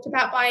have talked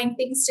about buying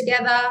things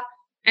together.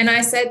 And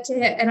I said to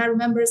him, and I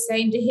remember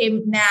saying to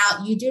him,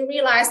 now you do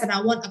realize that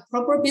I want a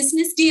proper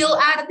business deal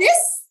out of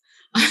this.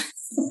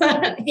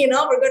 You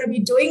know, we're going to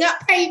be doing up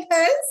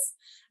papers.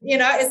 You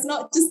know, it's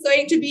not just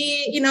going to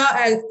be, you know,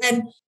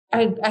 and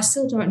I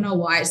still don't know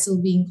why it's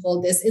still being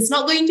called this. It's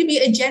not going to be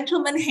a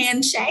gentleman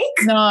handshake.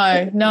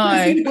 No.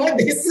 You know,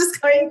 this is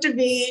going to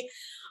be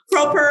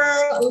proper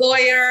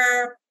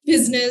lawyer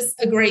business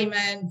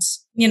agreement,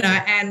 you know,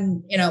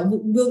 and, you know,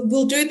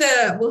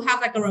 we'll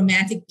have like a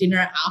romantic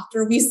dinner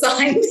after we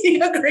sign the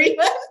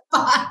agreement,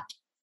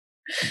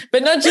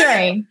 but not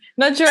during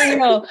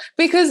at all.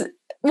 Because,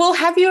 well,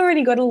 have you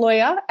already got a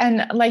lawyer?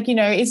 And like, you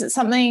know, is it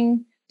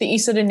something that you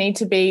sort of need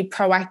to be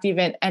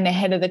proactive and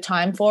ahead of the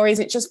time for? Is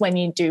it just when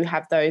you do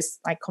have those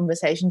like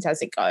conversations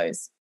as it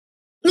goes?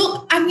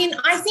 Look, I mean,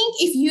 I think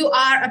if you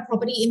are a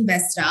property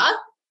investor,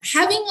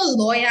 having a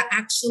lawyer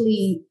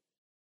actually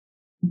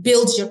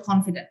builds your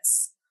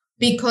confidence,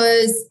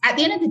 because at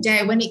the end of the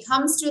day, when it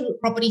comes to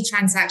property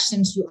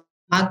transactions, you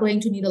are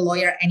going to need a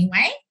lawyer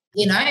anyway.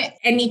 You know,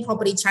 any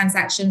property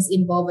transactions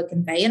involve a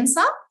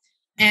conveyancer.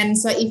 And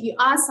so if you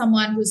are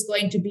someone who's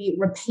going to be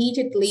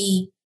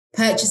repeatedly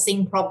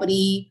purchasing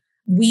property,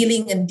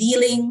 wheeling and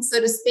dealing,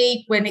 so to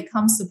speak, when it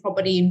comes to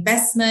property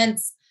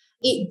investments,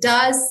 it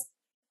does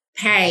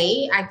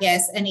pay, I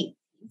guess. And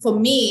for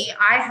me,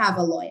 I have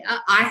a lawyer,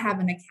 I have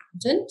an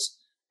accountant,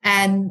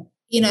 and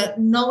you know,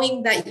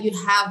 knowing that you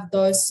have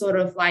those sort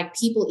of like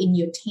people in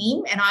your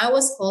team, and I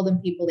always call them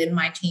people in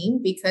my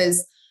team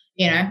because,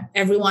 you know,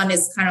 everyone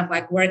is kind of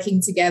like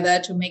working together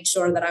to make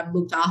sure that I'm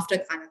looked after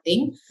kind of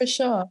thing. For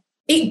sure.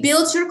 It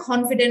builds your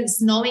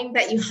confidence knowing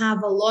that you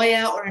have a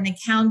lawyer or an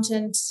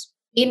accountant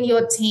in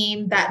your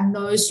team that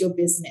knows your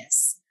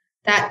business,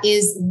 that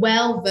is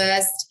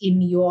well-versed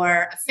in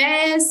your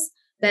affairs,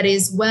 that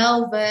is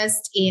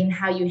well-versed in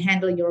how you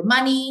handle your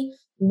money,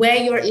 where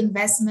your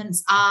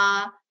investments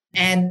are.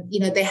 And, you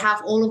know, they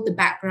have all of the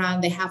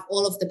background, they have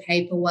all of the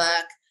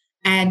paperwork,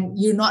 and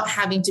you're not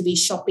having to be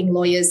shopping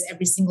lawyers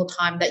every single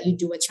time that you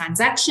do a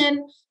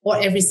transaction or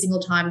every single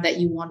time that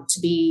you want to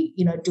be,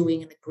 you know,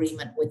 doing an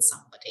agreement with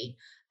somebody.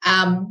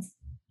 And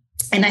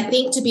I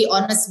think, to be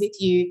honest with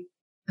you,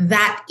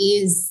 that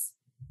is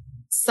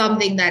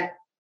something that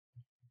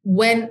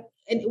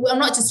I'm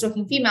not just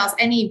talking females,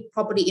 any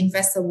property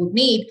investor would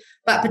need,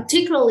 but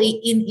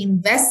particularly in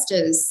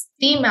investors,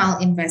 female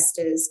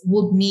investors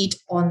would need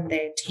on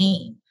their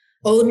team.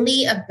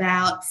 Only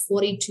about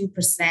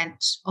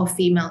 42% of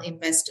female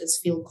investors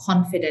feel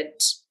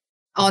confident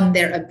on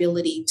their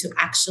ability to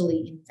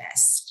actually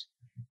invest.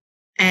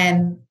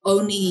 And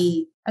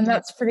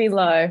that's pretty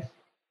low.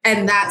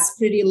 And that's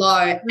pretty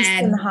low.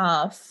 Less than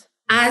half.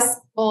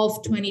 As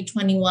of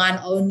 2021,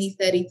 only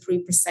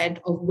 33%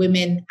 of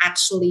women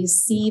actually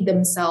see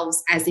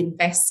themselves as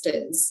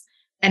investors,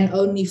 and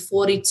only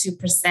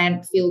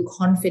 42% feel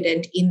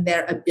confident in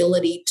their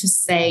ability to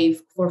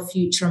save for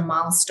future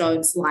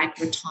milestones like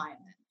retirement.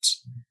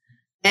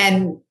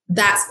 And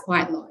that's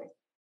quite low,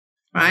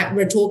 right?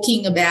 We're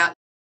talking about,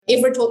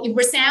 if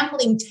we're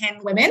sampling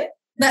 10 women,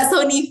 that's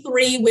only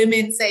 3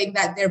 women saying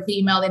that they're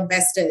female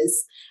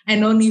investors,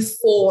 and only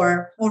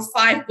 4 or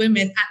 5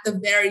 women at the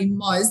very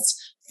most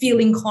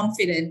feeling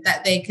confident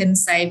that they can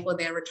save for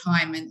their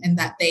retirement and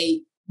that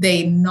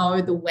they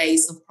know the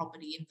ways of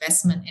property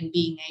investment and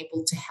being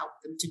able to help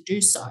them to do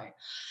so.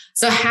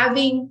 So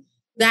having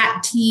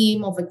that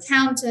team of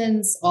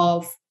accountants,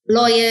 of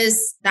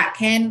lawyers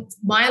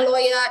my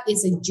lawyer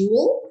is a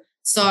dual.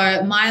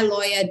 So my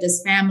lawyer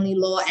does family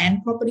law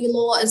and property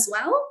law as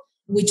well,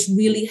 which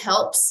really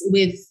helps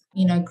with,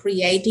 you know,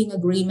 creating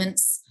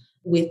agreements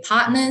with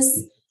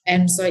partners.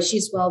 And so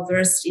she's well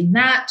versed in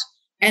that.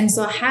 And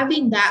so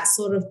having that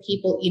sort of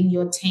people in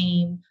your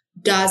team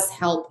does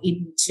help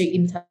in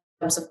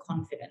terms of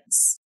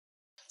confidence.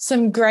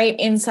 Some great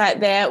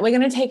insight there. We're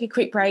going to take a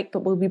quick break,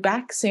 but we'll be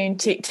back soon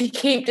to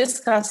keep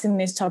discussing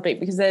this topic,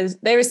 because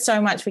there is so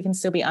much we can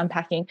still be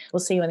unpacking. We'll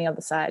see you on the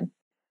other side.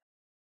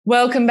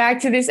 Welcome back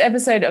to this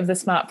episode of the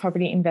Smart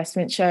Property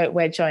Investment Show.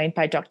 We're joined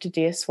by Dr.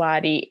 Dia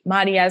Swati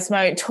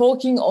Mardiasmo,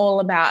 talking all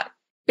about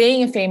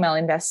being a female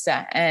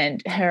investor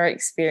and her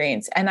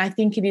experience. And I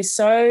think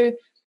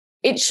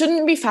it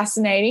shouldn't be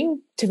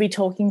fascinating to be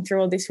talking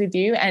through all this with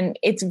you. And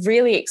it's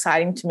really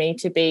exciting to me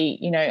to be,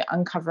 you know,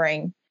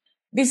 uncovering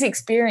this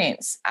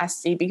experience,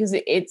 Asti, because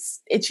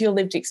it's your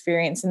lived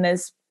experience. And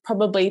there's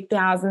probably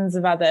thousands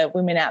of other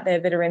women out there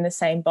that are in the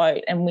same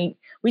boat. And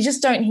we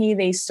just don't hear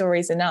these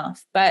stories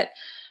enough. But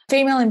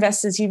female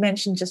investors, you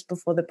mentioned just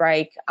before the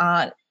break,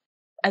 aren't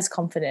as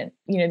confident.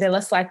 You know, they're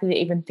less likely to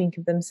even think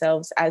of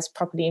themselves as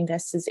property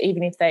investors,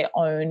 even if they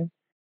own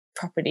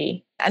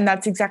property. And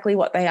that's exactly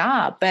what they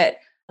are. But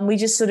we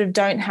just sort of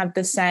don't have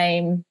the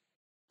same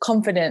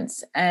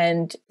confidence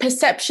and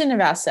perception of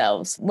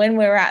ourselves when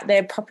we're out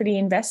there property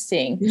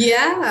investing.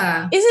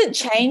 Yeah. Is it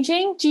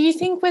changing? Do you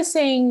think we're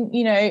seeing,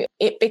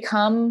 it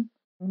become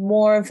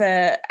more of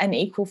an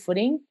equal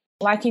footing,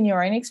 like in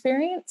your own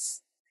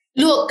experience?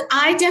 Look,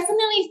 I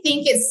definitely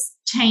think it's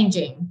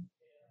changing.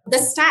 The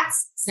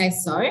stats say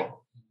so.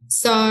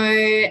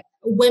 So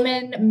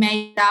women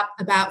made up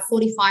about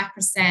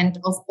 45%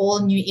 of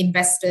all new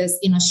investors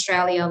in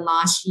Australia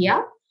last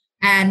year.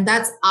 And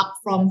that's up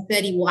from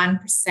 31%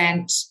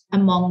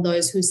 among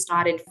those who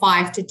started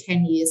 5 to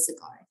 10 years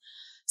ago.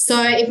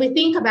 So if we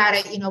think about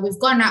it, we've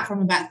gone up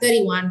from about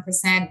 31%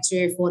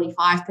 to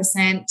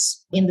 45%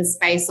 in the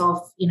space of,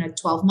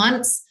 12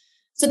 months.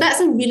 So that's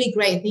a really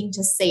great thing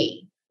to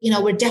see.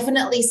 We're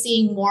definitely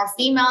seeing more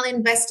female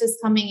investors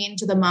coming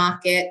into the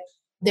market.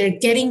 They're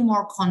getting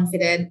more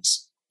confident.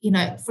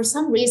 For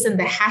some reason,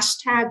 the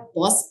hashtag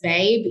boss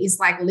babe is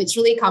like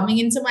literally coming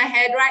into my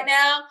head right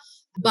now.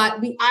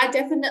 But we are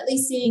definitely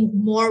seeing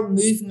more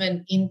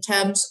movement in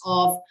terms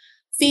of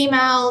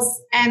females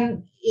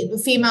and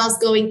females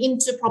going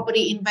into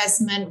property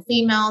investment,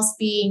 females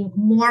being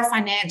more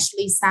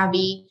financially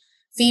savvy,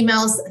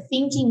 females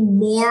thinking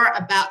more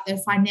about their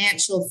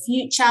financial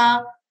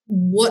future,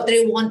 what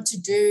they want to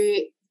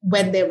do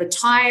when they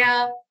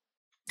retire,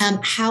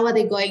 how are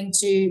they going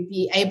to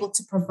be able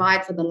to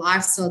provide for the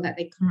lifestyle that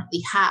they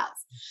currently have.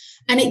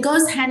 And it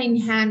goes hand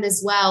in hand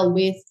as well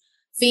with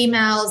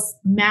females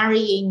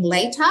marrying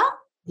later.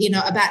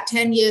 About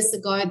 10 years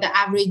ago, the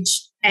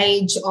average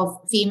age of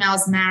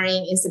females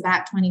marrying is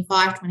about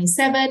 25,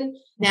 27.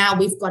 Now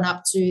we've gone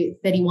up to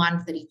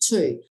 31,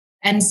 32.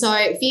 And so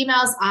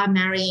females are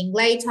marrying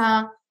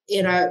later.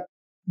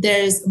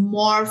 There's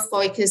more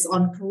focus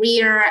on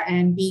career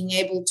and being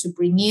able to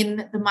bring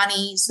in the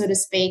money, so to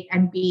speak,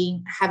 and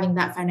having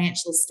that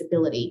financial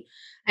stability.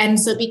 And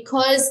so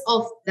because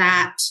of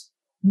that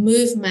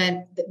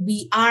movement,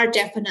 we are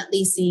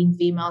definitely seeing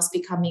females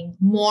becoming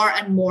more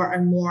and more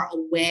and more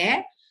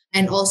aware,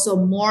 and also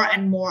more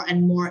and more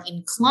and more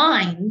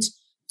inclined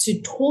to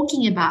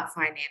talking about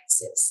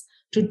finances,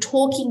 to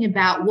talking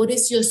about what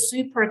is your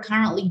super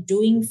currently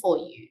doing for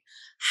you.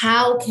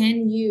 How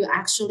can you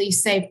actually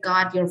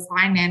safeguard your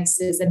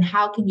finances, and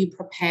how can you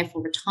prepare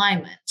for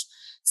retirement?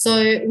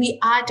 So we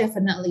are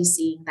definitely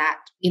seeing that.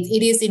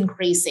 It is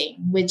increasing,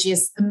 which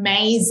is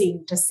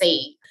amazing to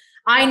see.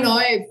 I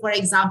know, for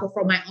example,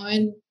 from my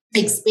own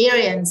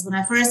experience, when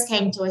I first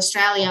came to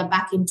Australia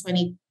back in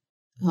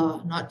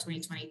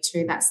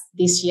 2022, that's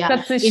this year.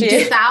 That's this in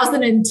year.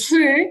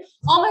 2002.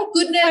 Oh my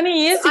goodness. 20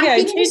 years ago, I've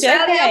been in 2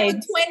 Australia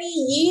decades. for 20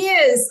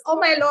 years. Oh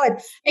my Lord.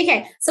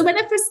 Okay. So when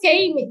I first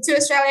came to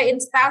Australia in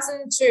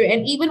 2002,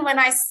 and even when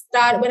I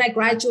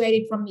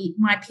graduated from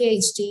my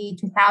PhD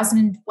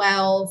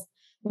 2012,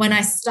 when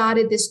I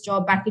started this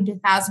job back in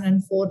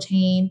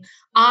 2014,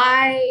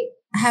 I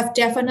have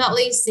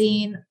definitely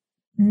seen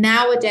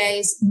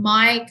nowadays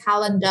my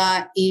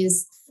calendar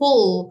is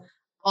full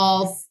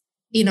of,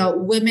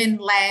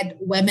 women-led,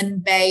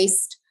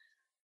 women-based,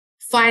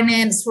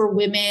 finance for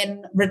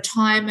women,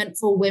 retirement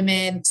for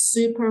women,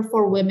 super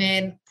for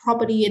women,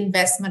 property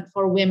investment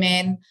for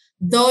women,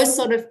 those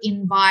sort of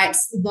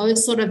invites,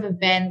 those sort of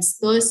events,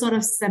 those sort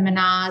of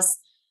seminars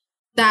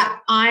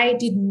that I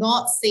did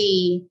not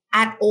see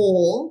at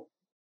all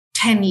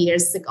 10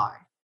 years ago,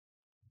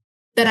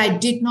 that I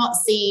did not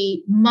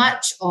see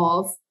much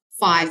of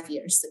 5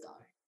 years ago.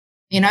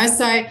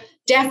 So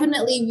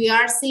definitely we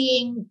are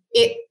seeing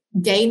it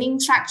gaining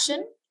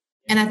traction.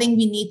 And I think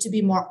we need to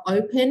be more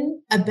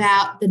open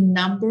about the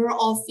number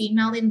of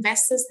female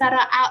investors that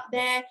are out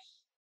there.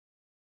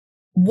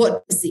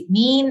 What does it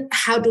mean?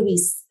 How do we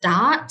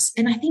start?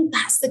 And I think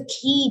that's the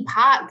key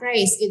part,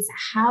 Grace. It's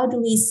how do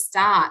we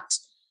start?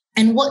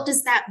 And what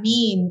does that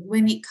mean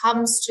when it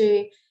comes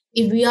to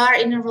if we are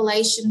in a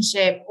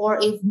relationship, or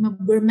if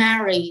we're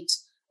married,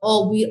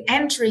 or we're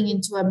entering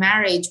into a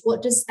marriage?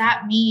 What does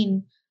that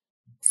mean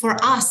for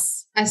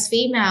us as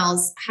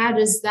females? How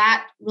does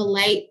that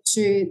relate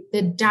to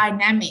the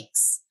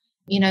dynamics,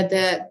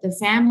 the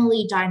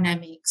family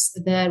dynamics,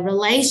 the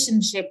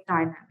relationship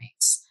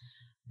dynamics?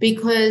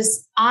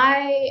 Because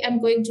I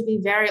am going to be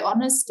very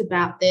honest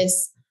about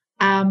this.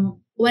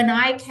 When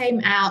I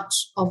came out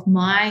of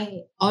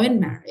my own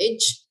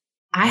marriage,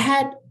 I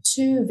had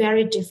two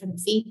very different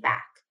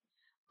feedback.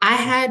 I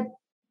had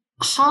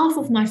half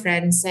of my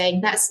friends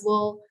saying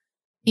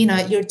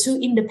you're too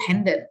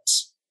independent.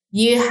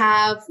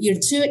 You're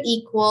too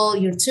equal.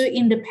 You're too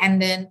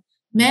independent.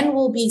 Men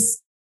will be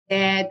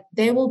scared.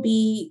 They will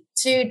be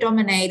too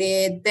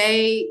dominated.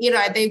 They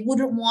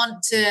wouldn't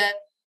want to,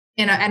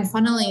 and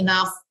funnily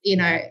enough,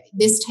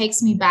 this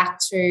takes me back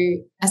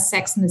to a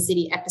Sex and the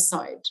City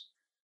episode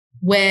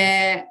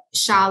where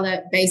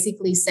Charlotte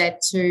basically said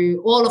to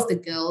all of the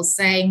girls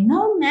saying,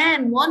 no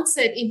man wants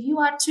it. If you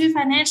are too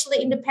financially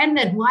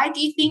independent, why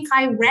do you think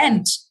I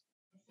rent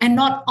and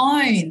not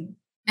own?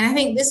 And I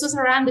think this was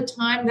around the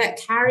time that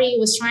Carrie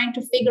was trying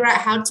to figure out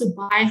how to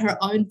buy her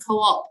own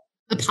co-op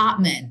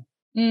apartment.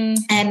 And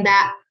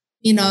that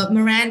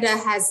Miranda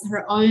has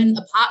her own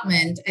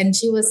apartment and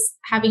she was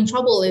having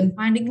trouble in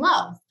finding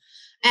love.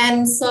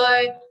 And so,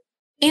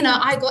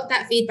 I got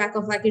that feedback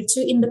of like, you're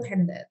too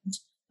independent.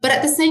 But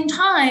at the same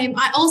time,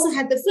 I also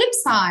had the flip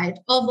side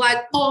of like,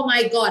 oh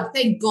my God,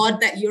 thank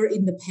God that you're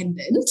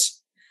independent.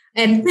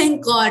 And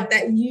thank God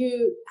that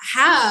you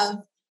have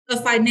a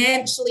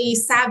financially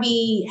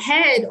savvy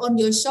head on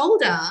your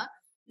shoulder,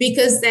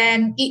 because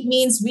then it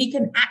means we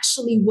can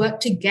actually work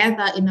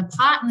together in a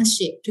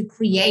partnership to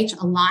create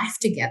a life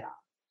together.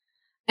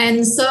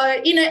 And so,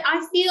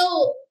 I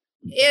feel,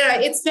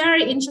 it's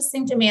very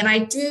interesting to me. And I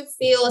do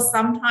feel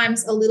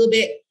sometimes a little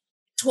bit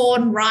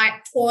torn right,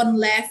 torn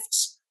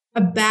left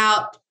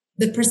about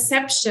the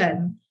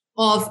perception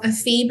of a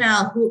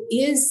female who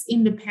is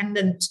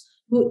independent,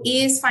 who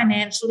is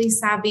financially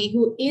savvy,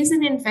 who is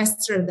an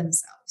investor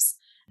themselves.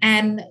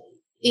 And,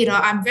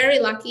 I'm very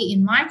lucky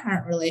in my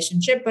current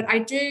relationship, but I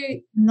do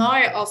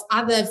know of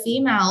other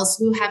females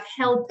who have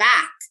held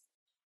back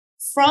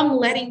from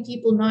letting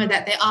people know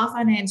that they are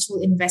financial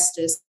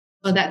investors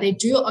or that they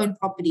do own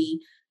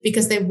property,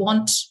 because they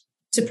want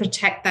to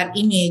protect that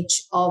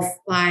image of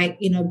like,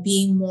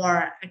 being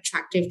more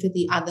attractive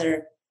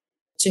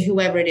to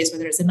whoever it is,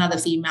 whether it's another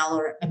female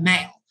or a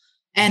male.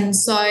 And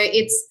so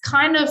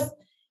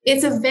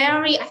it's a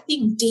very, I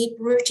think,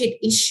 deep-rooted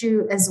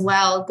issue as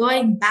well,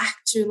 going back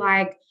to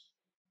like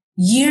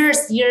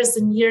years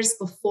and years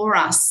before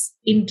us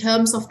in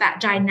terms of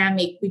that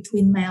dynamic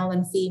between male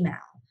and female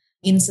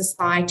in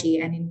society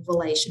and in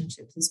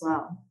relationships as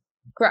well.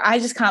 I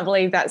just can't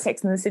believe that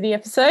Sex and the City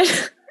episode.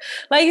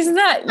 Like, isn't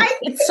that,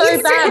 it's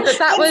so bad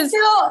that was...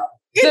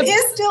 It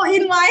is still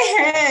in my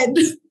head.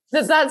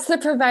 That's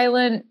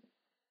the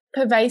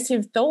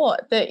pervasive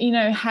thought that,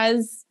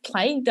 has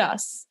plagued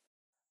us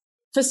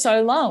for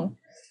so long.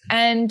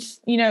 And,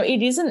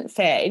 it isn't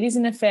fair. It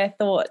isn't a fair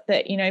thought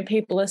that,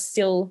 people are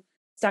still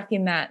stuck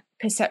in that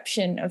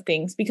perception of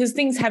things, because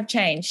things have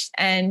changed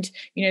and,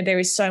 there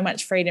is so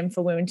much freedom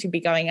for women to be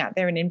going out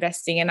there and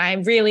investing. And I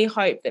really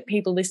hope that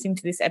people listening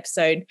to this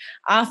episode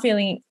are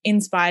feeling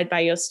inspired by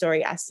your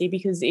story, Asti,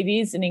 because it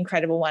is an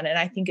incredible one. And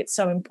I think it's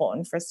so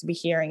important for us to be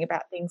hearing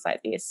about things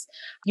like this.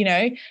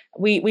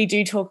 We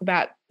do talk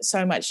about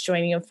so much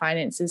joining of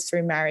finances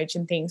through marriage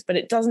and things, but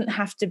it doesn't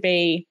have to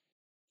be,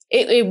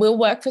 it will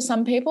work for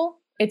some people.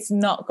 It's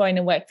not going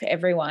to work for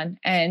everyone.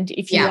 And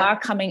if you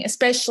are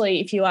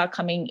especially if you are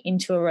coming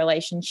into a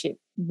relationship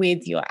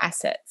with your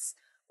assets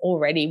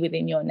already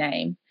within your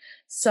name.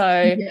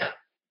 So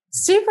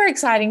super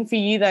exciting for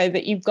you, though,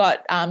 that you've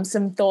got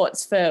some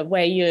thoughts for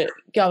where you're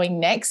going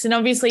next. And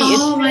obviously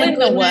it's still in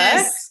the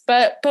works,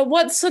 but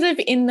what's sort of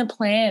in the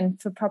plan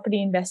for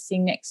property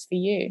investing next for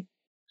you?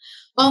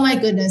 Oh my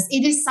goodness.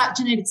 It is such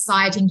an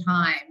exciting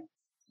time.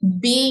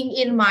 Being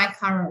in my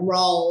current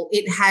role,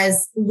 it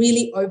has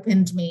really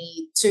opened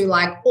me to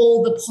like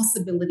all the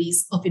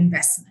possibilities of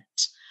investment.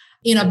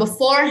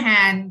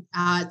 Beforehand,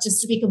 just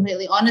to be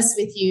completely honest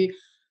with you,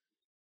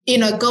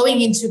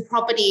 going into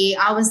property,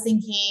 I was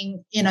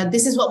thinking,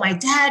 this is what my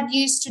dad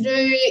used to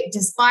do,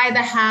 just buy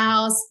the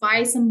house,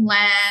 buy some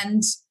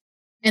land,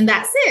 and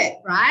that's it,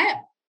 right?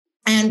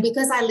 And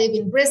because I live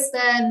in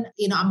Brisbane,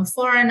 I'm a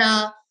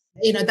foreigner,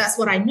 that's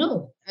what I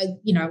know,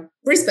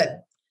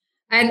 Brisbane.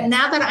 And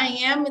now that I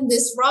am in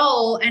this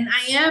role and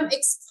I am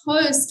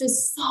exposed to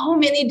so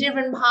many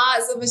different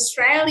parts of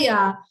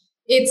Australia,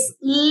 it's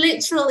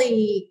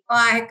literally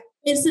like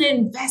it's an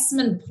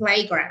investment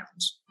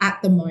playground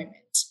at the moment.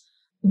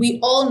 We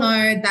all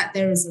know that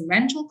there is a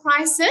rental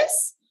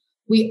crisis.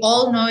 We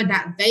all know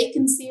that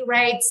vacancy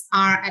rates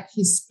are at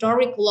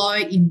historic low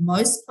in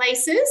most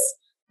places,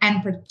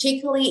 and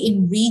particularly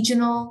in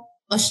regional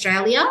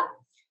Australia.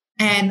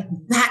 And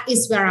that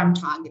is where I'm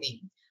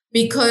targeting.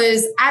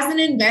 Because as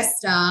an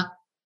investor,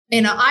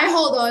 I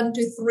hold on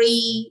to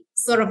three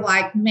sort of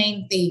like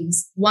main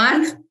things.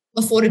 One,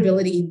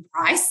 affordability in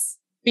price,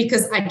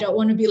 because I don't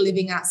want to be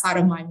living outside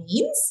of my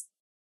means.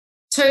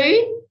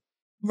 Two,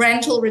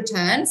 rental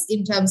returns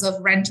in terms of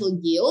rental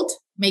yield,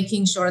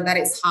 making sure that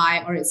it's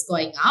high or it's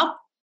going up.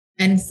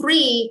 And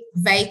three,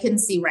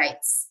 vacancy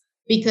rates,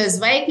 because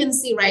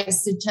vacancy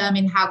rates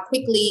determine how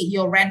quickly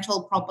your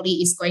rental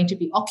property is going to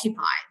be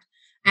occupied.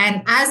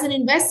 And as an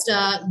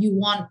investor, you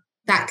want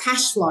that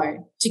cash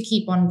flow to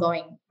keep on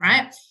going,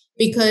 right?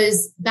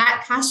 Because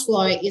that cash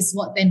flow is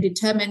what then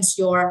determines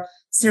your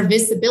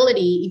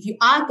serviceability if you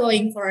are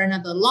going for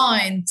another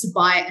loan to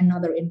buy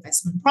another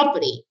investment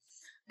property.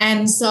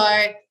 And so,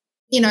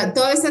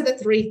 those are the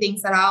three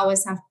things that I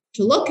always have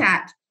to look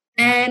at.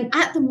 And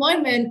at the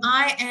moment,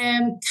 I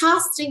am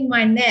casting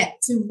my net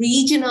to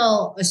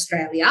regional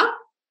Australia.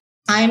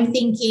 I'm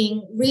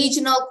thinking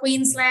regional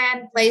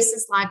Queensland,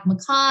 places like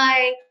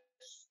Mackay,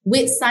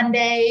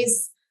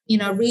 Whitsundays,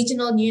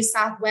 regional New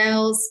South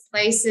Wales,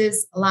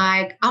 places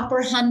like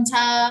Upper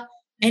Hunter,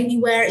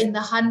 anywhere in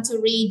the Hunter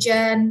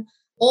region,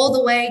 all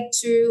the way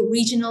to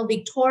regional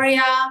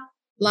Victoria,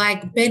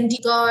 like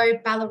Bendigo,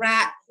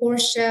 Ballarat,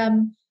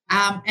 Horsham,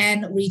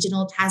 and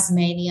regional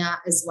Tasmania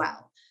as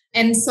well.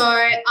 And so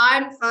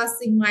I'm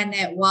casting my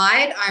net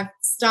wide. I've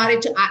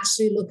started to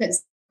actually look at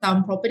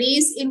some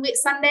properties in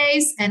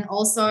Whitsundays and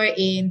also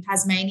in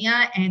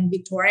Tasmania and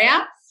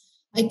Victoria.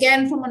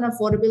 Again, from an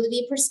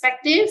affordability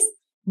perspective,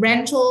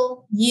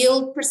 rental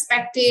yield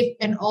perspective,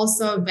 and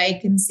also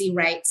vacancy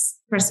rates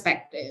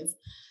perspective.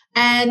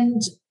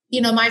 And,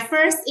 my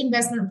first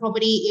investment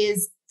property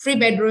is 3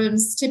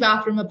 bedrooms,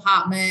 2-bathroom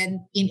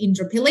apartment in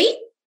Indooroopilly.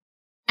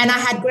 And I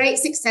had great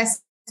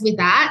success with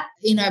that,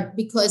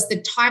 because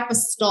the type of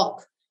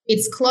stock,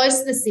 it's close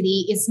to the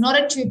city. It's not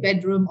a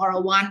 2-bedroom or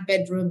a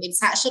 1-bedroom.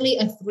 It's actually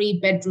a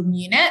 3-bedroom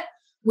unit,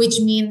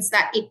 which means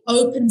that it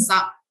opens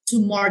up to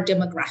more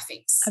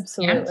demographics.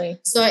 Absolutely. Yeah?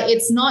 So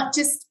it's not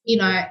just,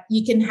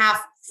 you can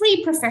have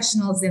 3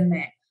 professionals in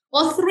there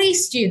or 3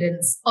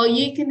 students, or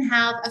you can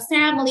have a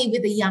family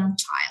with a young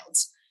child.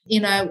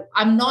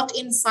 I'm not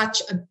in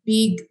such a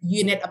big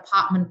unit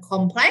apartment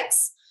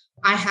complex.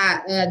 I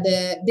have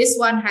this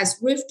one has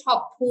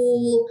rooftop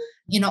pool,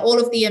 all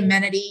of the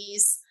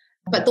amenities.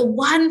 But the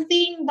one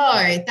thing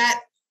though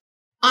that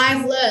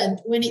I've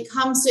learned when it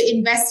comes to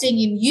investing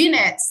in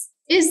units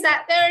is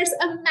that there's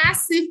a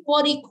massive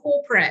body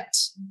corporate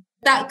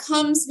that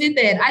comes with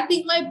it. I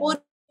think my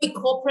body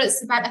corporate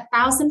is about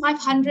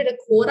 $1,500 a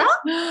quarter.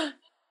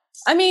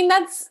 I mean,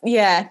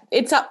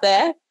 it's up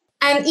there.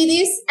 And it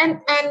is, and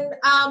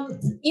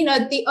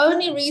the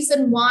only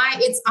reason why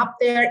it's up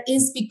there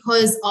is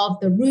because of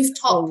the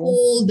rooftop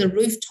pool, the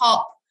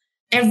rooftop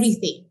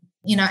everything,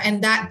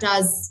 and that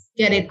does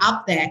get it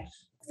up there.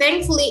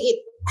 Thankfully, it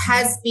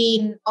has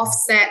been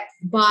offset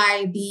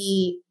by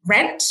the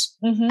rent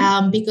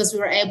because we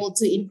were able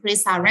to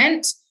increase our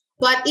rent,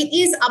 but it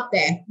is up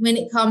there when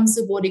it comes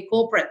to body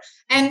corporate.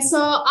 And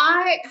so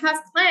I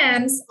have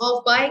plans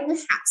of buying a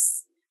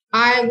house.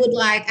 I would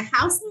like a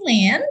house and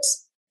land,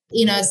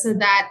 so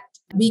that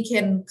we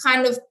can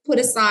kind of put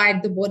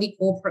aside the body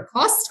corporate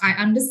cost. I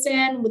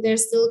understand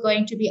there's still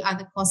going to be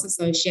other costs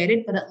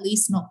associated, but at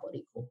least not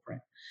body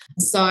corporate.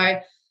 So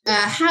a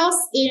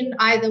house in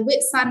either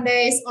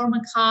Whitsundays or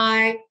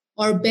Mackay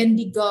or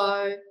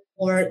Bendigo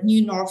or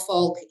New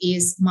Norfolk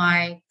is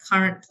my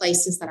current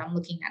places that I'm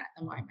looking at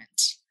the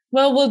moment.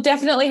 Well, we'll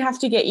definitely have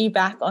to get you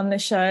back on the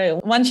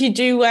show once you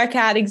do work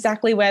out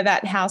exactly where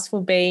that house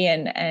will be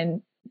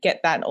and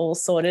get that all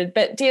sorted.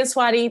 But dear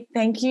Swati,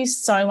 thank you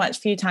so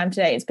much for your time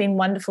today. It's been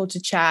wonderful to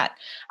chat,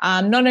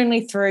 not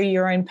only through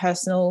your own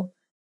personal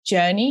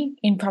journey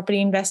in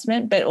property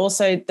investment, but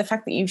also the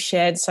fact that you've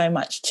shared so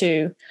much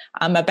too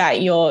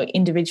about your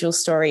individual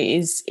story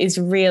is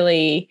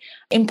really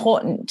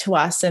important to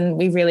us, and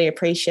we really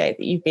appreciate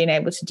that you've been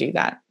able to do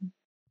that.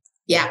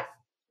 Yeah,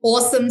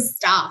 awesome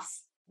stuff.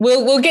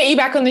 We'll get you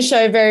back on the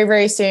show very,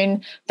 very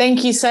soon.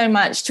 Thank you so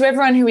much. To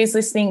everyone who is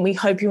listening, we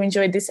hope you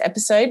enjoyed this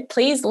episode.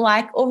 Please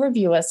like or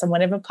review us on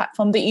whatever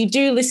platform that you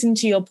do listen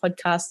to your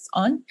podcasts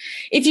on.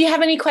 If you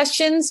have any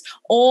questions,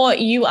 or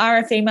you are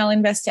a female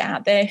investor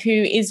out there who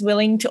is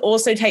willing to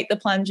also take the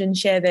plunge and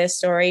share their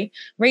story,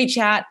 reach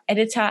out,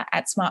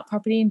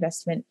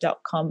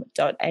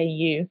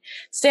 editor@smartpropertyinvestment.com.au.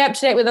 Stay up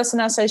to date with us on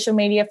our social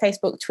media,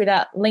 Facebook,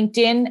 Twitter,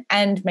 LinkedIn,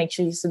 and make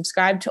sure you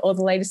subscribe to all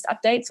the latest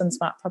updates on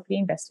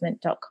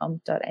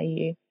smartpropertyinvestment.com.au.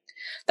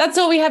 That's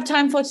all we have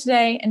time for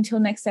today. Until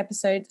next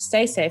episode,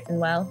 stay safe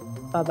and well.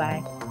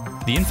 Bye-bye.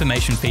 The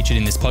information featured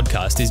in this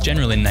podcast is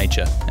general in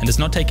nature and does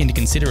not take into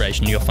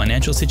consideration your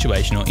financial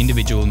situation or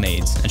individual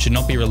needs and should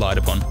not be relied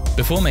upon.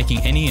 Before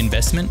making any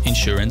investment,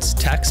 insurance,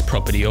 tax,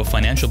 property, or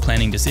financial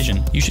planning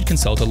decision, you should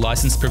consult a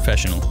licensed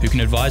professional who can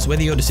advise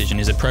whether your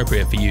decision is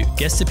appropriate for you.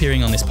 Guests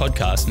appearing on this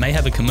podcast may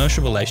have a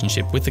commercial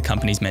relationship with the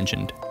companies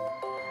mentioned.